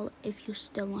call if you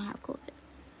still don't have COVID.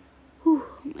 Whew,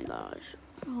 oh my gosh.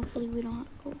 Hopefully we don't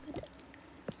have COVID.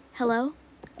 Hello?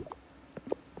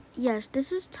 Yes,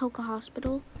 this is Toka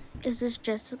Hospital. Is this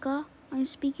Jessica I'm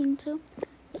speaking to?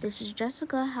 This is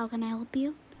Jessica. How can I help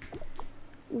you?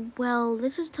 Well,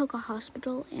 this is Toka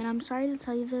Hospital, and I'm sorry to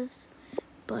tell you this,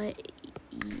 but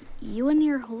you and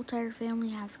your whole entire family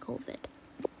have COVID.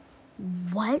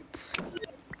 What?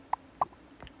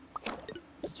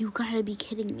 You gotta be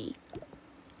kidding me.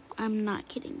 I'm not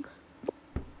kidding.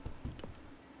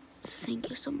 Thank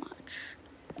you so much.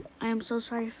 I am so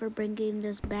sorry for bringing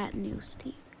this bad news to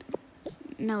you.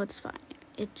 No, it's fine.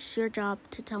 It's your job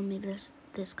to tell me this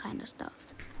kind of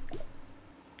stuff.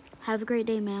 Have a great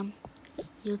day, ma'am.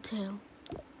 You too.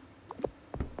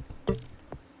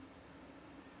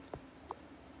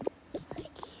 I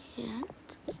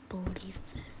can't believe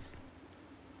this.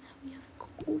 That we have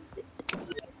COVID.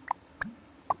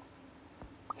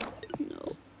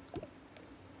 No.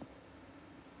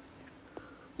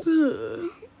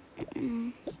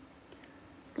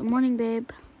 Good morning,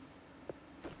 babe.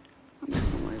 I'm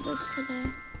just gonna wear this today.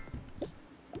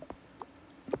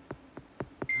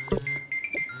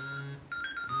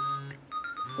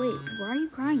 Wait, why are you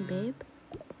crying, babe?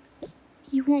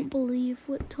 You won't believe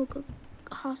what Toka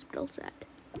Hospital said.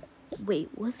 Wait,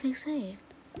 what'd they say?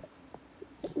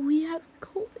 We have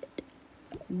COVID.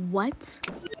 What?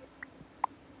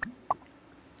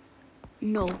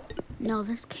 No,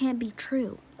 this can't be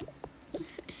true.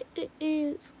 It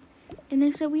is. And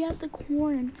they said we have to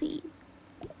quarantine.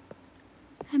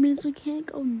 That means we can't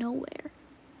go nowhere.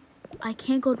 I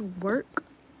can't go to work.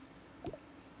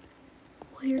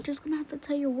 Well, you're just gonna have to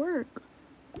tell your work.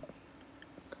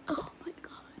 Oh my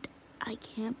God. I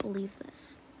can't believe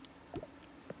this.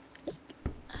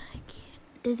 I can't.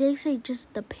 Did they say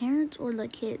just the parents or the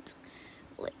kids?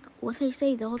 Like, what they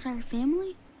say, the whole entire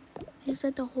family? They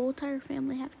said the whole entire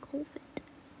family had COVID.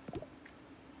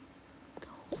 The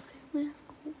whole family has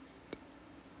COVID.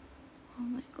 Oh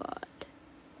my God.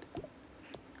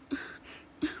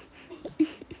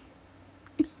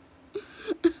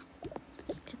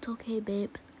 It's okay,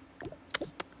 babe.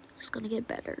 It's gonna get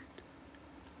better.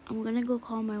 I'm gonna go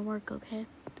call my work, okay?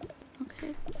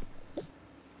 Okay.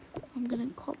 I'm gonna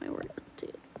call my work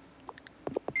too.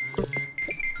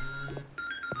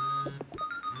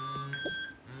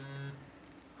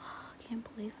 I can't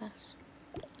believe this.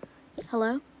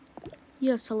 Hello?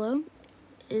 Yes, hello?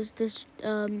 Is this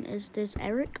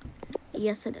Eric?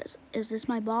 Yes, it is. Is this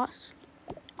my boss?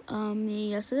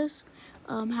 Yes, it is.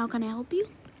 How can I help you?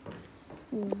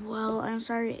 Well, I'm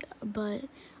sorry, but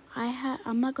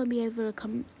I'm not gonna be able to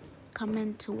come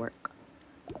into work.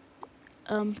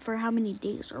 For how many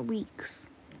days or weeks?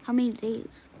 How many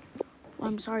days? Well,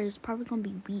 I'm sorry, it's probably gonna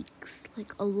be weeks,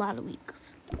 like a lot of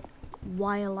weeks.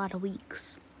 Why a lot of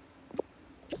weeks?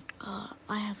 I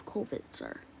have COVID,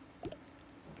 sir.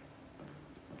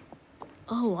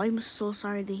 Oh, I'm so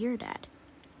sorry to hear that.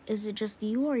 Is it just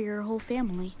you or your whole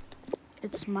family?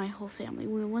 It's my whole family.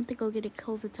 We went to go get a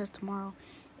COVID test tomorrow,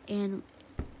 and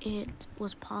it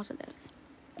was positive.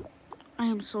 I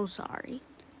am so sorry.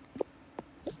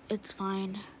 It's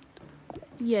fine.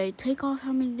 Yeah, take off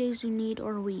how many days you need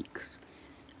or weeks.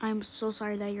 I'm so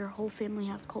sorry that your whole family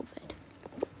has COVID.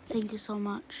 Thank you so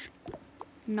much.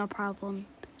 No problem.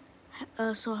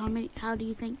 So how do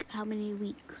you think, how many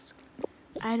weeks?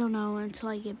 I don't know until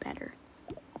I get better.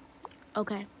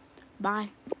 Okay, bye.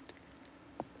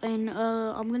 And,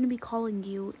 I'm gonna be calling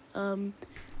you, to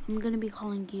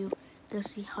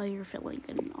see how you're feeling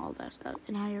and all that stuff,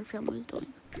 and how your family's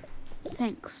doing.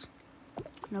 Thanks.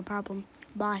 No problem.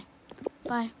 Bye.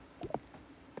 Bye.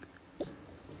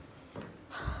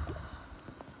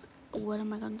 What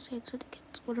am I gonna say to the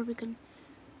kids? What are we gonna...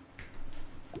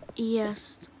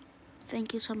 Yes.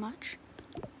 Thank you so much.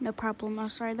 No problem. I'm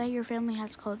sorry that your family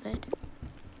has COVID.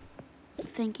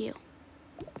 Thank you.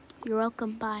 You're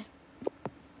welcome. Bye.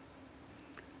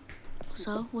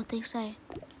 So, what they say?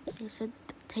 They said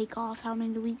take off how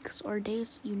many weeks or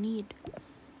days you need.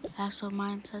 That's what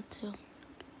mine said too.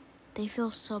 They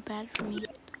feel so bad for me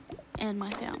and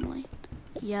my family.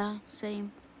 Yeah,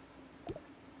 same.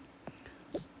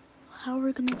 How are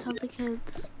we gonna tell the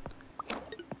kids?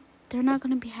 They're not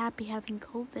gonna be happy having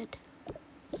COVID.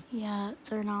 Yeah,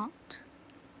 they're not.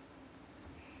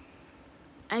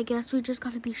 I guess we just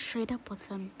gotta be straight up with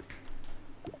them.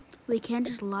 We can't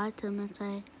just lie to them and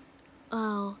say,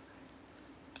 oh,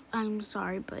 I'm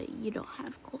sorry, but you don't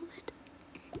have COVID.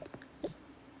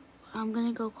 I'm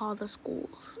gonna go call the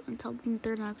schools and tell them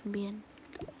they're not gonna be in.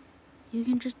 You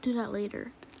can just do that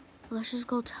later. Let's just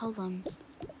go tell them.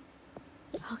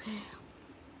 Okay.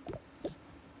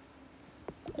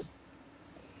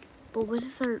 But what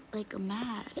if they're, like,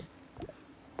 mad?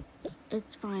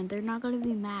 It's fine. They're not gonna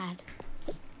be mad.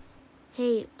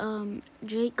 Hey,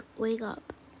 Jake, wake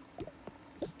up.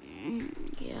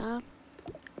 Yeah.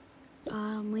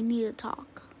 We need to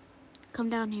talk. Come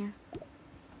down here.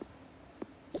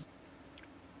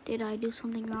 Did I do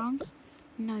something wrong?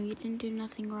 No, you didn't do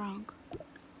nothing wrong.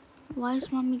 Why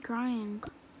is mommy crying?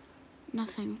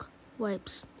 Nothing.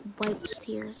 Wipes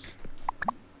tears.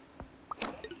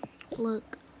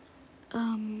 Look,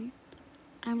 I'm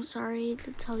sorry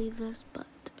to tell you this,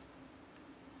 but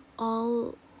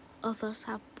all of us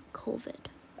have COVID.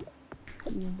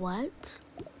 What?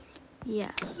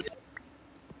 Yes.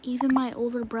 Even my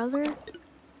older brother?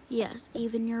 Yes,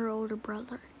 even your older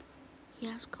brother. He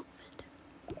has COVID.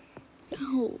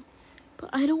 No, but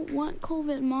I don't want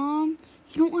COVID, Mom.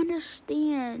 You don't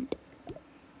understand.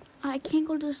 I can't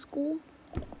go to school.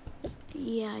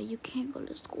 Yeah, you can't go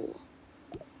to school.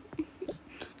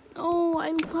 No,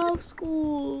 I love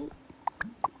school.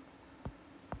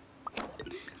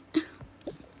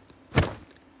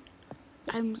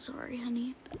 I'm sorry,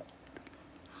 honey.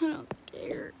 I don't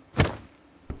care.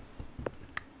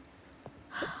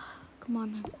 Come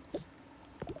on, honey.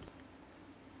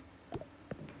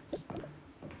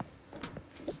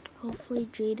 Hopefully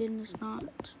Jaden is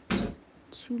not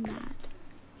too mad.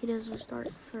 He doesn't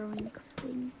start throwing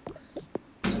things.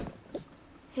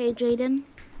 Hey, Jaden.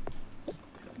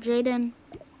 Jaden.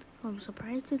 Oh, I'm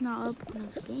surprised he's not up on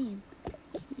his game.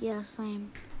 Yeah,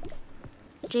 same.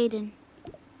 Jaden.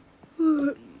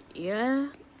 Yeah.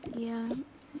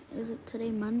 Is it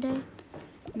today Monday?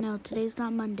 No, today's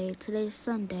not Monday. Today's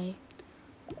Sunday.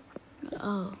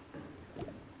 Oh.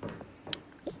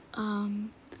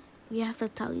 We have to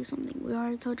tell you something. We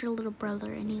already told your little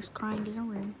brother and he's crying in a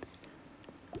room.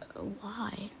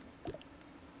 Why?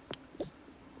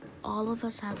 All of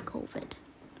us have COVID.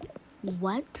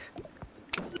 What?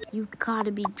 You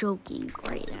gotta be joking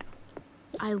right now.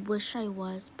 I wish I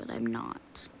was, but I'm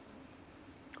not.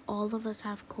 All of us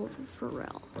have COVID for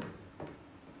real.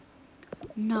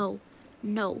 No.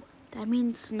 That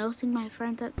means no seeing my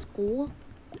friends at school?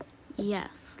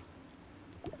 Yes.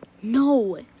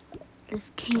 No.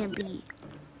 This can't be.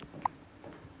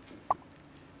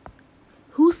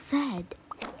 Who said?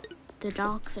 The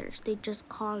doctors. They just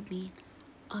called me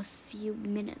a few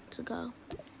minutes ago.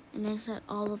 And they said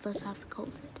all of us have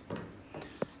COVID.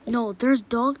 No, those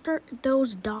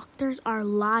doctors are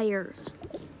liars.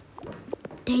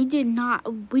 They did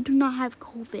not. We do not have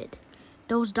COVID.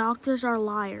 Those doctors are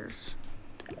liars.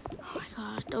 Oh my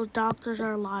gosh, those doctors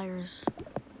are liars.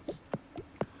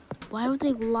 Why would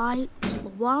they lie?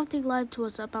 Why would they lie to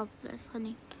us about this,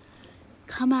 honey?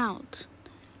 Come out.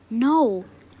 No.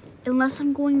 Unless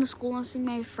I'm going to school and seeing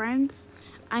my friends,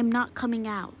 I'm not coming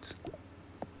out.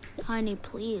 Honey,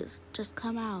 please, just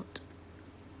come out.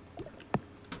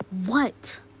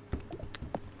 What?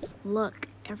 Look,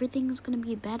 everything is gonna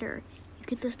be better. You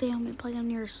get to stay home and play on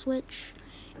your Switch.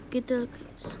 We get to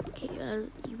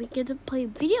play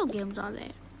video games all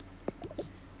day.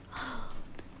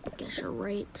 Guess you're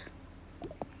right.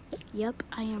 Yep,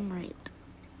 I am right.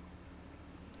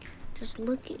 Just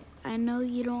look. I know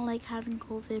you don't like having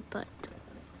COVID, but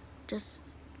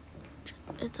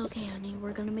it's okay, honey.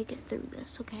 We're gonna make it through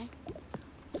this, okay?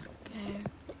 Okay.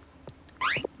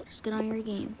 Just get on your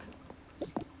game.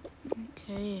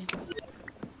 Okay.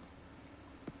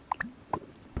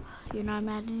 You're not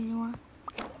mad anymore?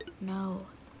 No.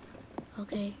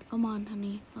 Okay, come on,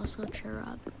 honey. Let's go cheer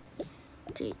up.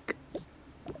 Jake.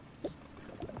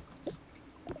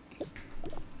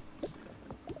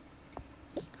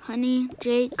 Honey,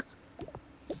 Jake.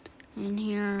 In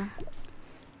here.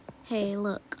 Hey,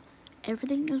 look.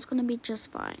 Everything is gonna be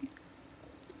just fine.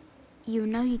 You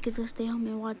know you get to stay home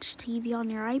and watch TV on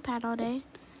your iPad all day.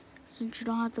 Since you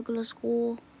don't have to go to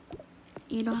school.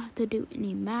 You don't have to do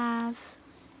any math.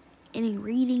 Any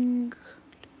reading.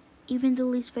 Even the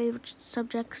least favorite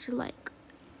subjects you like.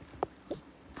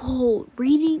 Whoa,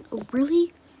 reading?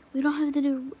 Really? We don't have to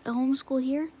do homeschool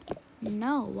here?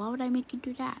 No, why would I make you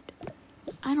do that?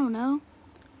 I don't know.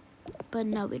 But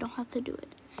no, we don't have to do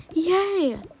it.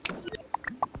 Yay!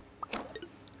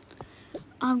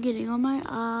 I'm getting on my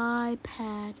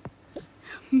iPad.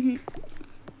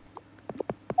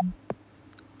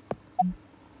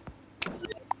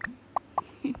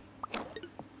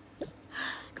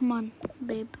 Come on,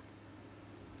 babe.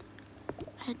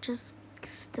 I just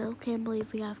still can't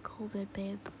believe we have COVID,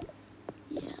 babe.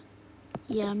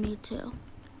 Yeah, me too.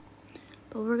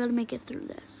 But we're gonna make it through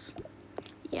this.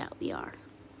 Yeah, we are.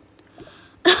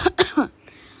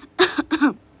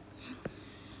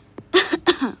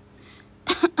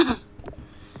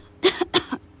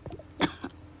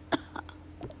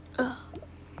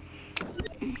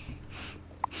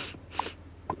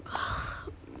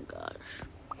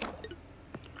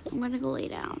 gonna go lay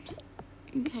down.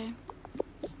 Okay.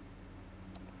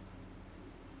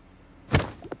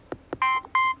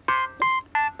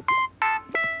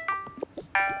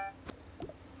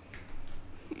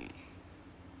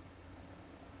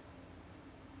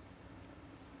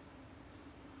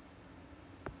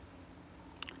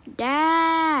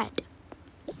 Dad!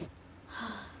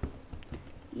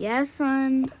 Yes,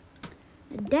 son?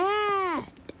 Dad!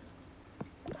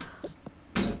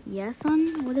 Yes, son?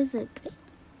 What is it?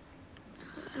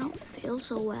 I don't feel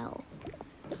so well.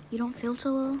 You don't feel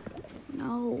so well?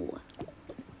 No.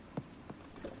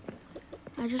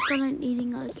 I just got done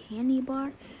eating a candy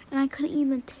bar and I couldn't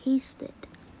even taste it.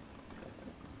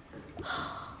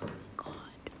 Oh, God.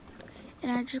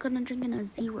 And I just got done drinking a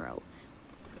zero.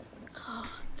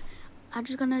 I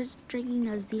just got done drinking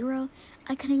a zero.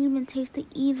 I couldn't even taste it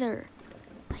either.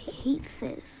 I hate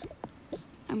this.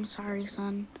 I'm sorry,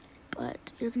 son,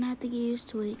 but you're gonna have to get used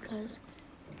to it because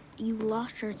you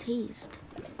lost your taste.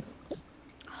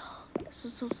 Oh, this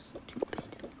is so stupid.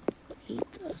 I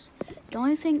hate this. The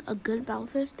only thing good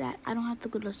about this is that I don't have to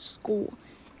go to school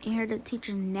and hear the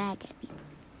teacher nag at me.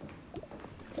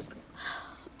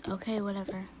 Okay,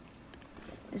 whatever.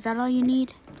 Is that all you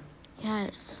need?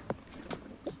 Yes.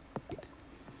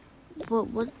 But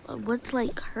what's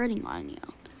like hurting on you?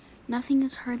 Nothing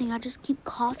is hurting. I just keep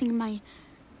coughing. My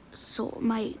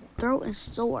throat is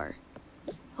sore.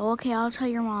 Oh, okay, I'll tell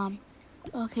your mom.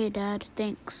 Okay, Dad.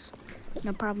 Thanks.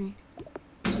 No problem.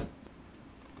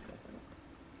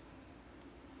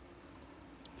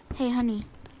 Hey, honey.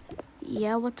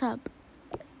 Yeah, what's up?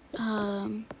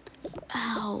 Ow.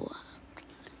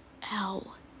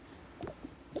 Ow.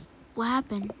 What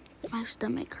happened? My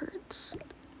stomach hurts.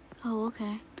 Oh,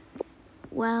 okay.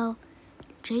 Well,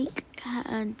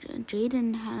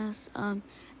 Jaden has,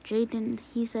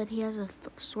 he said he has a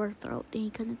sore throat and he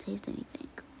couldn't taste anything.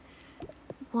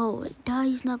 Whoa, duh,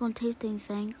 he's not gonna taste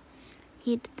anything.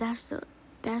 He can't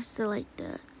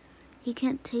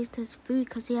taste his food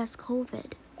because he has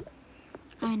COVID.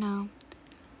 I know,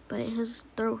 but his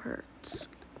throat hurts.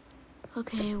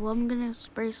 Okay, well, I'm gonna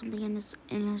spray something in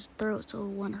his throat so it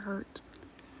won't hurt.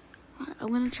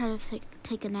 I'm gonna try to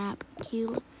take a nap.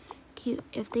 Q,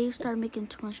 if they start making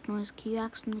too much noise, can you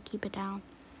ask them to keep it down?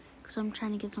 Because I'm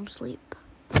trying to get some sleep.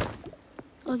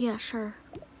 Oh yeah, sure.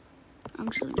 I'm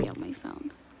just gonna be on my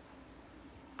phone.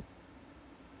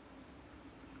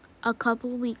 A couple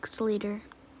weeks later.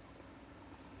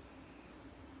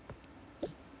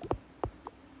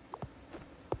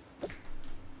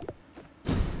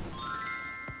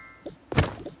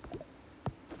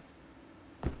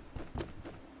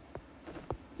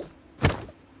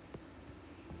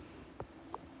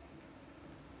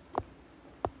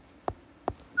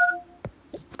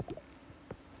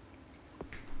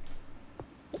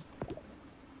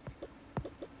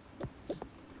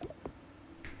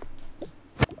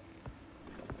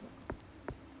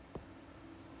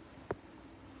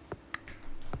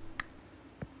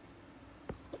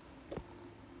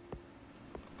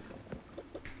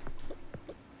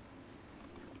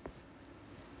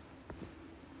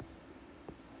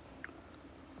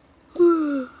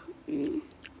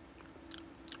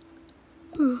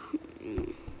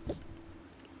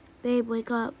 Babe, wake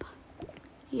up.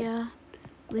 Yeah,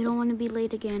 we don't want to be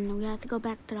late again. We have to go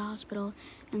back to the hospital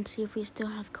and see if we still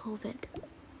have COVID.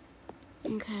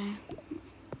 Okay.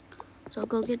 So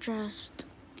go get dressed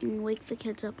and wake the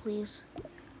kids up, please.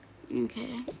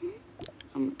 Okay.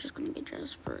 I'm just gonna get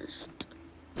dressed first.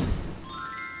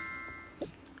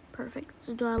 Perfect.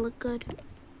 So do I look good?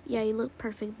 Yeah, you look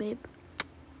perfect, babe.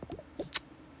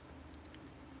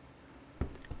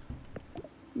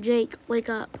 Jake, wake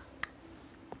up.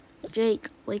 Jake,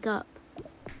 wake up.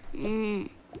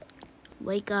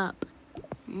 Wake up.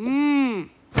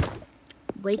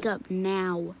 Wake up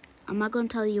now. I'm not going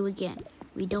to tell you again.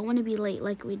 We don't want to be late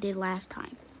like we did last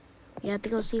time. We have to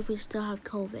go see if we still have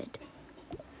COVID.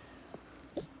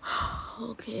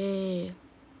 Okay.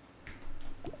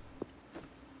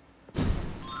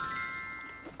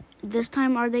 This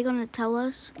time, are they going to tell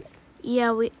us?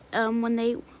 Yeah,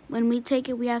 when we take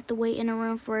it, we have to wait in a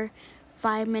room for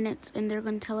 5 minutes, and they're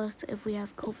going to tell us if we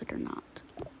have COVID or not.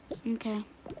 Okay.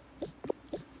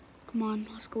 Come on,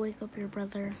 let's go wake up your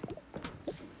brother.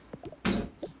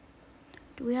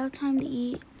 Do we have time to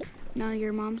eat? No,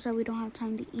 your mom said we don't have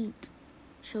time to eat.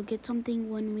 She'll get something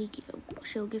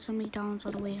she'll get some McDonald's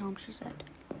on the way home, she said,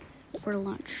 for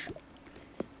lunch.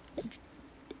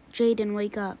 Jaden,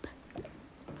 wake up.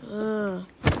 Ugh,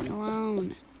 leave me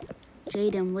alone.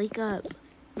 Jaden, wake up.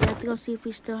 We have to go see if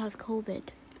we still have COVID.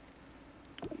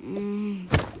 Do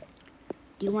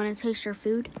you want to taste your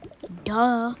food?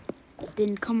 Duh.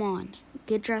 Then come on.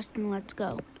 get dressed and let's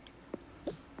go.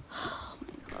 Oh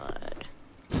my god.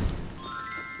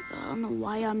 I don't know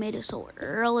why I made it so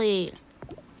early.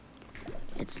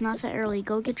 It's not that early.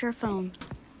 Go get your phone.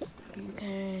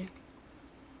 Okay.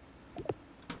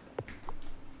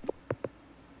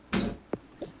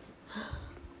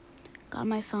 Got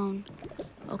my phone.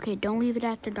 Okay, don't leave it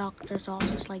at the doctor's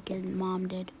office like your mom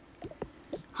did.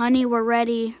 Honey, we're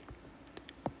ready.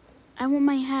 I want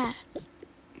my hat.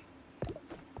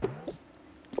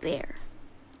 There.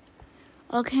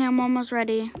 Okay, I'm almost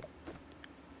ready.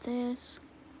 This.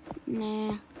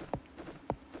 Nah.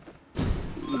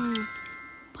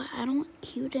 But I don't look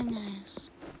cute in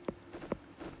this.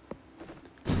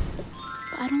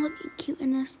 But I don't look cute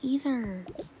in this either.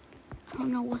 I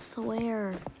don't know what to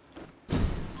wear.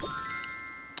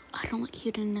 I don't look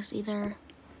cute in this either.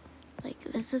 Like,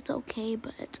 this is okay,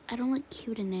 but I don't look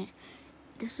cute in it.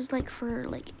 This is like for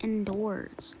like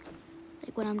indoors.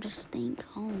 Like when I'm just staying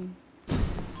home.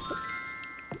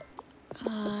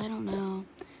 I don't know.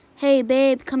 Hey,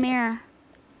 babe, come here.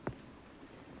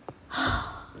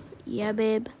 Yeah,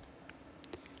 babe.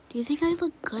 Do you think I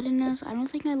look good in this? I don't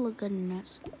think I look good in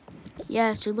this.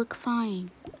 Yes, you look fine.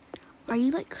 Are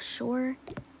you like sure?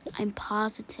 I'm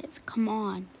positive. Come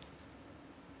on.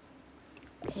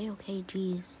 Okay,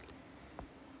 geez.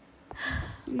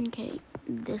 Okay,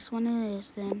 this one it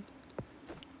is then.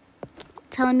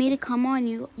 Telling me to come on,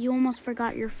 you almost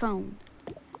forgot your phone.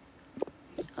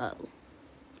 Oh.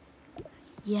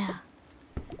 Yeah.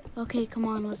 Okay, come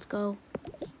on, let's go.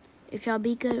 If y'all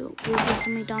be good, we'll get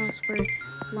some McDonald's for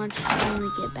lunch when we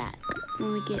get back.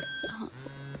 When we get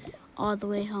all the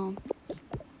way home.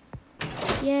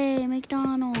 Yay,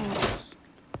 McDonald's.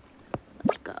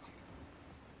 Let's go.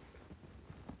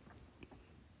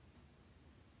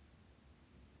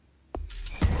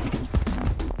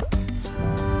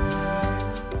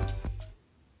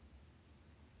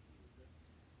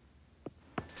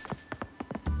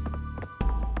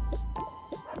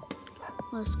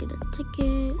 Let's get a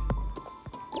ticket.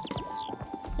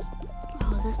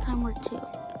 Oh, this time we're 2.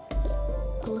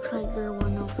 It looks like there's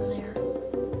one over there.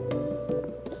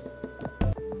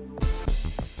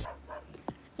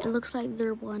 It looks like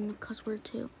there's one because we're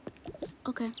 2.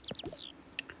 Okay.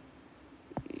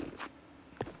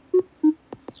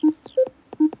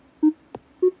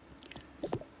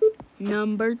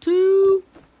 Number 2.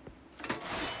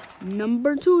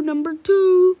 Number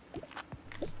 2.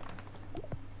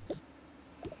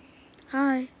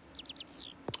 Hi.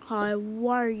 Hi,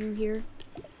 why are you here?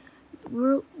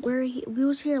 We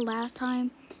was here last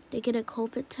time to get a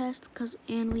COVID test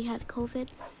and we had COVID.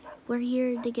 We're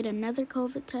here to get another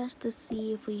COVID test to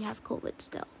see if we have COVID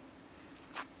still.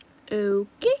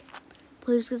 Okay.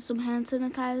 Please get some hand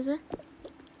sanitizer.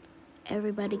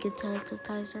 Everybody gets hand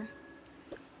sanitizer.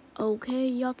 Okay,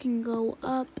 y'all can go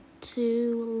up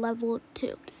to level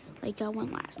 2 like y'all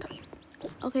went last time.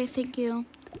 Okay, thank you.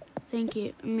 Thank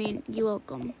you. I mean, you're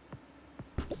welcome.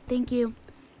 Thank you.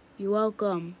 You're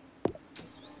welcome.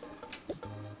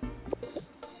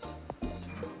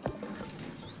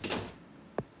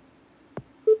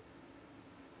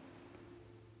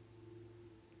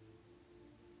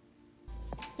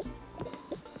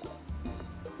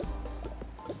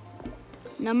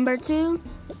 Number 2.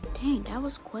 Dang, that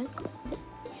was quick.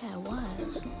 Yeah, it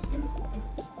was.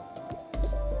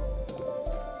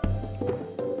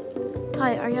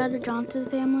 Hi, are y'all the Johnson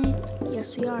family?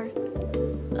 Yes, we are.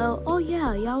 Oh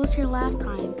yeah, y'all was here last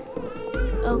time.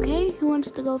 Okay, who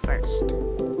wants to go first?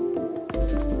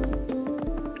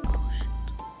 Oh, shit.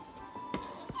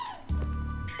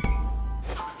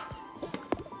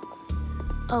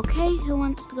 Okay, who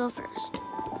wants to go first?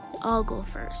 I'll go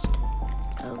first.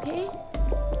 Okay,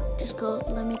 just go,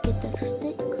 let me get the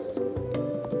sticks.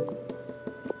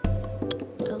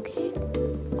 Okay.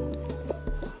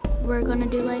 We're gonna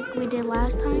do like we did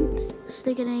last time.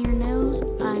 Stick it in your nose.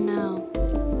 I know.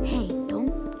 Hey,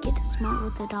 don't get smart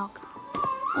with the dog.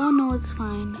 Oh no, it's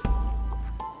fine.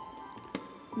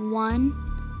 1,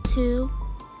 2,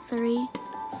 3,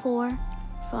 4,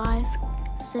 5,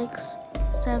 6,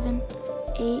 7,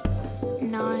 8,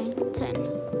 9, 10.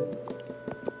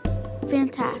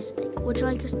 Fantastic. Would you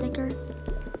like a sticker?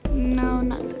 No,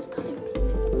 not this time.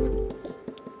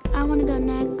 I want to go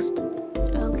next.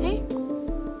 Okay.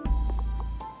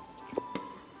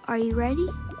 Are you ready?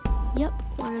 Yep,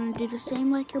 we're going to do the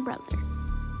same like your brother.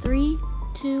 3,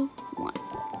 2, 1.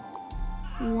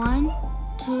 1,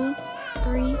 2,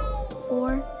 3,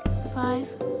 4, 5,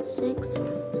 6,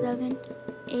 7,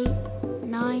 8,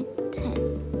 9, 10.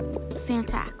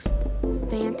 Fantastic.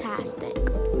 Fantastic.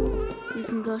 You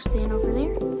can go stand over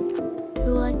there.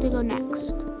 Who would like to go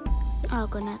next? I'll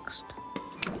go next.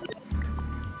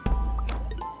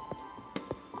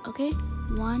 Okay,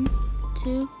 1,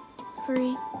 2,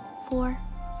 3, 4,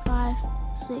 5,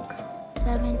 6,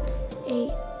 7,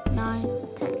 8, 9,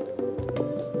 10.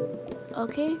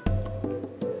 Okay,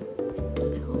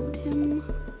 hold him.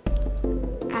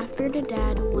 After the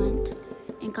dad went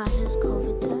and got his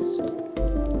COVID test.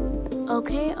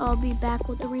 Okay, I'll be back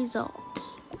with the results.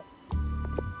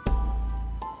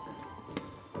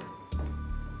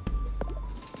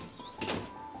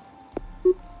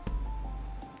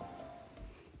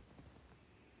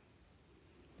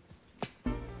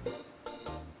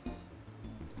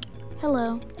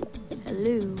 Hello.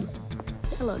 Hello.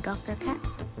 Hello, Dr. Cat.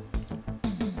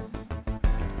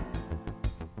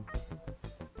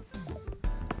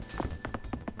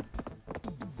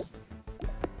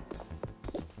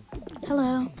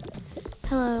 Hello.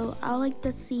 Hello. I'd like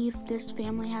to see if this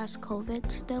family has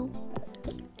COVID still.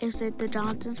 Is it the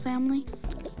Johnson's family?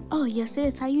 Oh, yes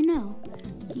it is. How you know?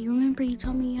 You remember you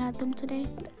told me you had them today?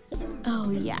 Oh,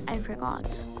 yeah, I forgot.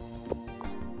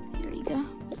 Here you go.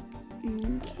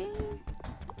 Okay.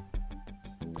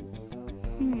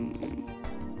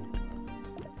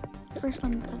 First,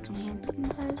 let me put some hand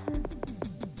sanitizer.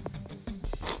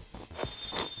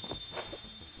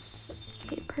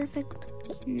 Okay, perfect.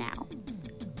 Now,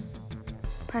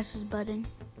 press this button.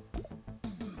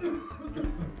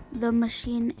 The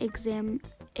machine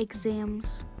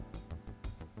exams.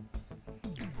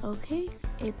 Okay,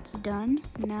 it's done.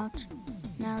 Now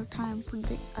time for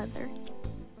the other.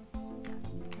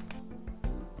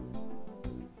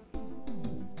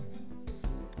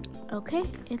 Okay,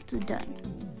 it's done.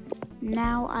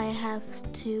 Now I have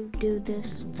to do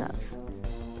this stuff.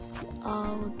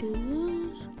 I'll do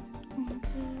this.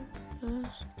 Okay,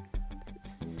 this.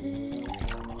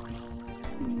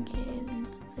 Okay, then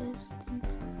put this, then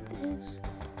put this.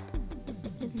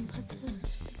 Then put this, then put this.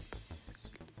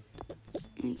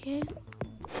 Okay.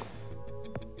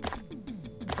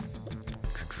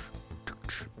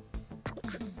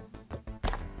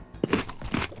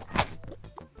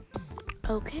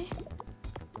 Okay.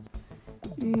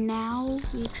 Now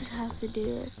we just have to do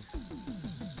this.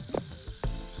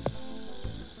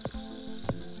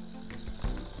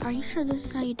 Are you sure this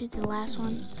is how you did the last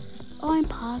one? Oh, I'm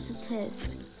positive.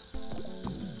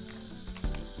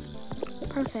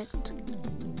 Perfect.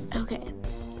 Okay.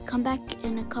 Come back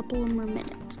in a couple more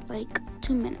minutes, like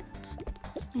 2 minutes.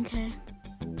 Okay.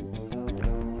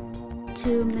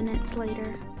 2 minutes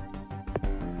later.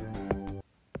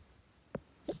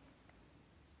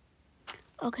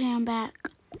 Okay, I'm back.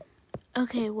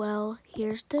 Okay, well,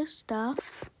 here's the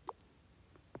stuff.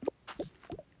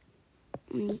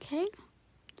 Okay.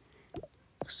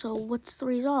 So what's the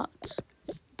results?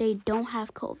 They don't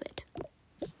have COVID.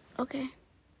 Okay.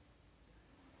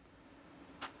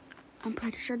 I'm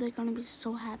pretty sure they're gonna be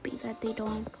so happy that they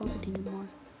don't have COVID anymore.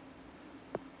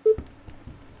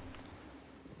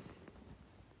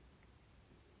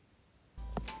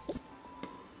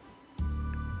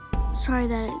 Sorry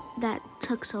that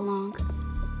took so long.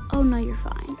 Oh no, you're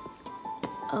fine.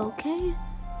 Okay.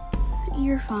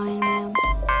 You're fine, ma'am.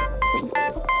 Thank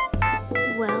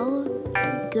you. Well,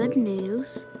 good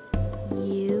news.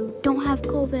 You don't have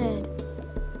COVID.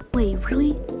 Wait,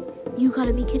 really? You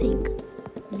gotta be kidding.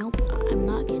 Nope, I'm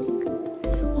not kidding.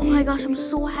 Oh my gosh, I'm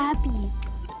so happy.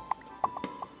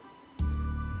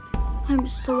 I'm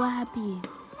so happy.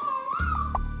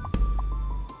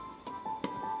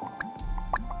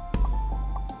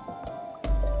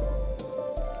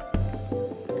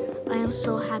 I am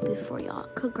so happy for y'all.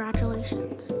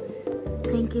 Congratulations.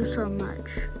 Thank you so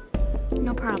much.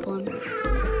 No problem.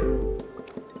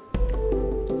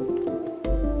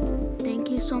 Thank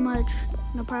you so much.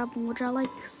 No problem. Would y'all like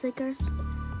stickers?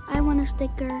 I want a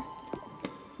sticker.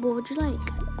 What would you like?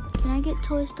 Can I get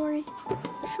Toy Story?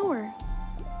 Sure.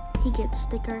 He gets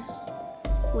stickers.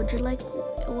 Would you like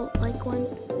one?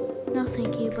 No,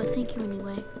 thank you, but thank you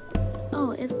anyway.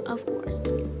 Oh, of course.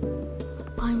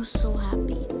 I'm so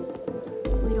happy.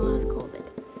 We don't have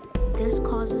COVID. This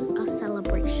causes a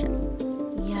celebration.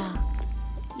 Yeah.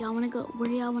 Y'all wanna go? Where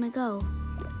do y'all wanna go?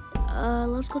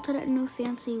 Let's go to that new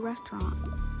fancy restaurant.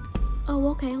 Oh,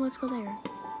 okay, let's go there.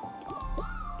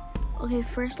 Okay,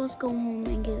 first let's go home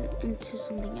and get into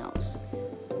something else.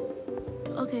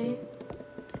 Okay.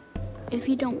 If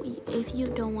you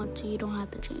don't want to, you don't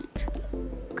have to change.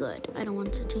 Good, I don't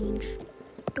want to change.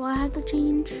 Do I have to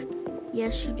change?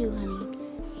 Yes, you do, honey.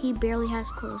 He barely has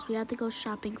clothes. We have to go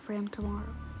shopping for him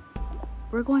tomorrow.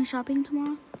 We're going shopping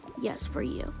tomorrow? Yes, for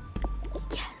you.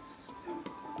 Yes.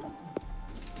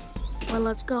 Well,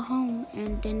 let's go home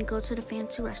and then go to the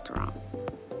fancy restaurant.